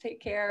pleasure.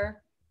 Take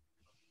care.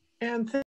 And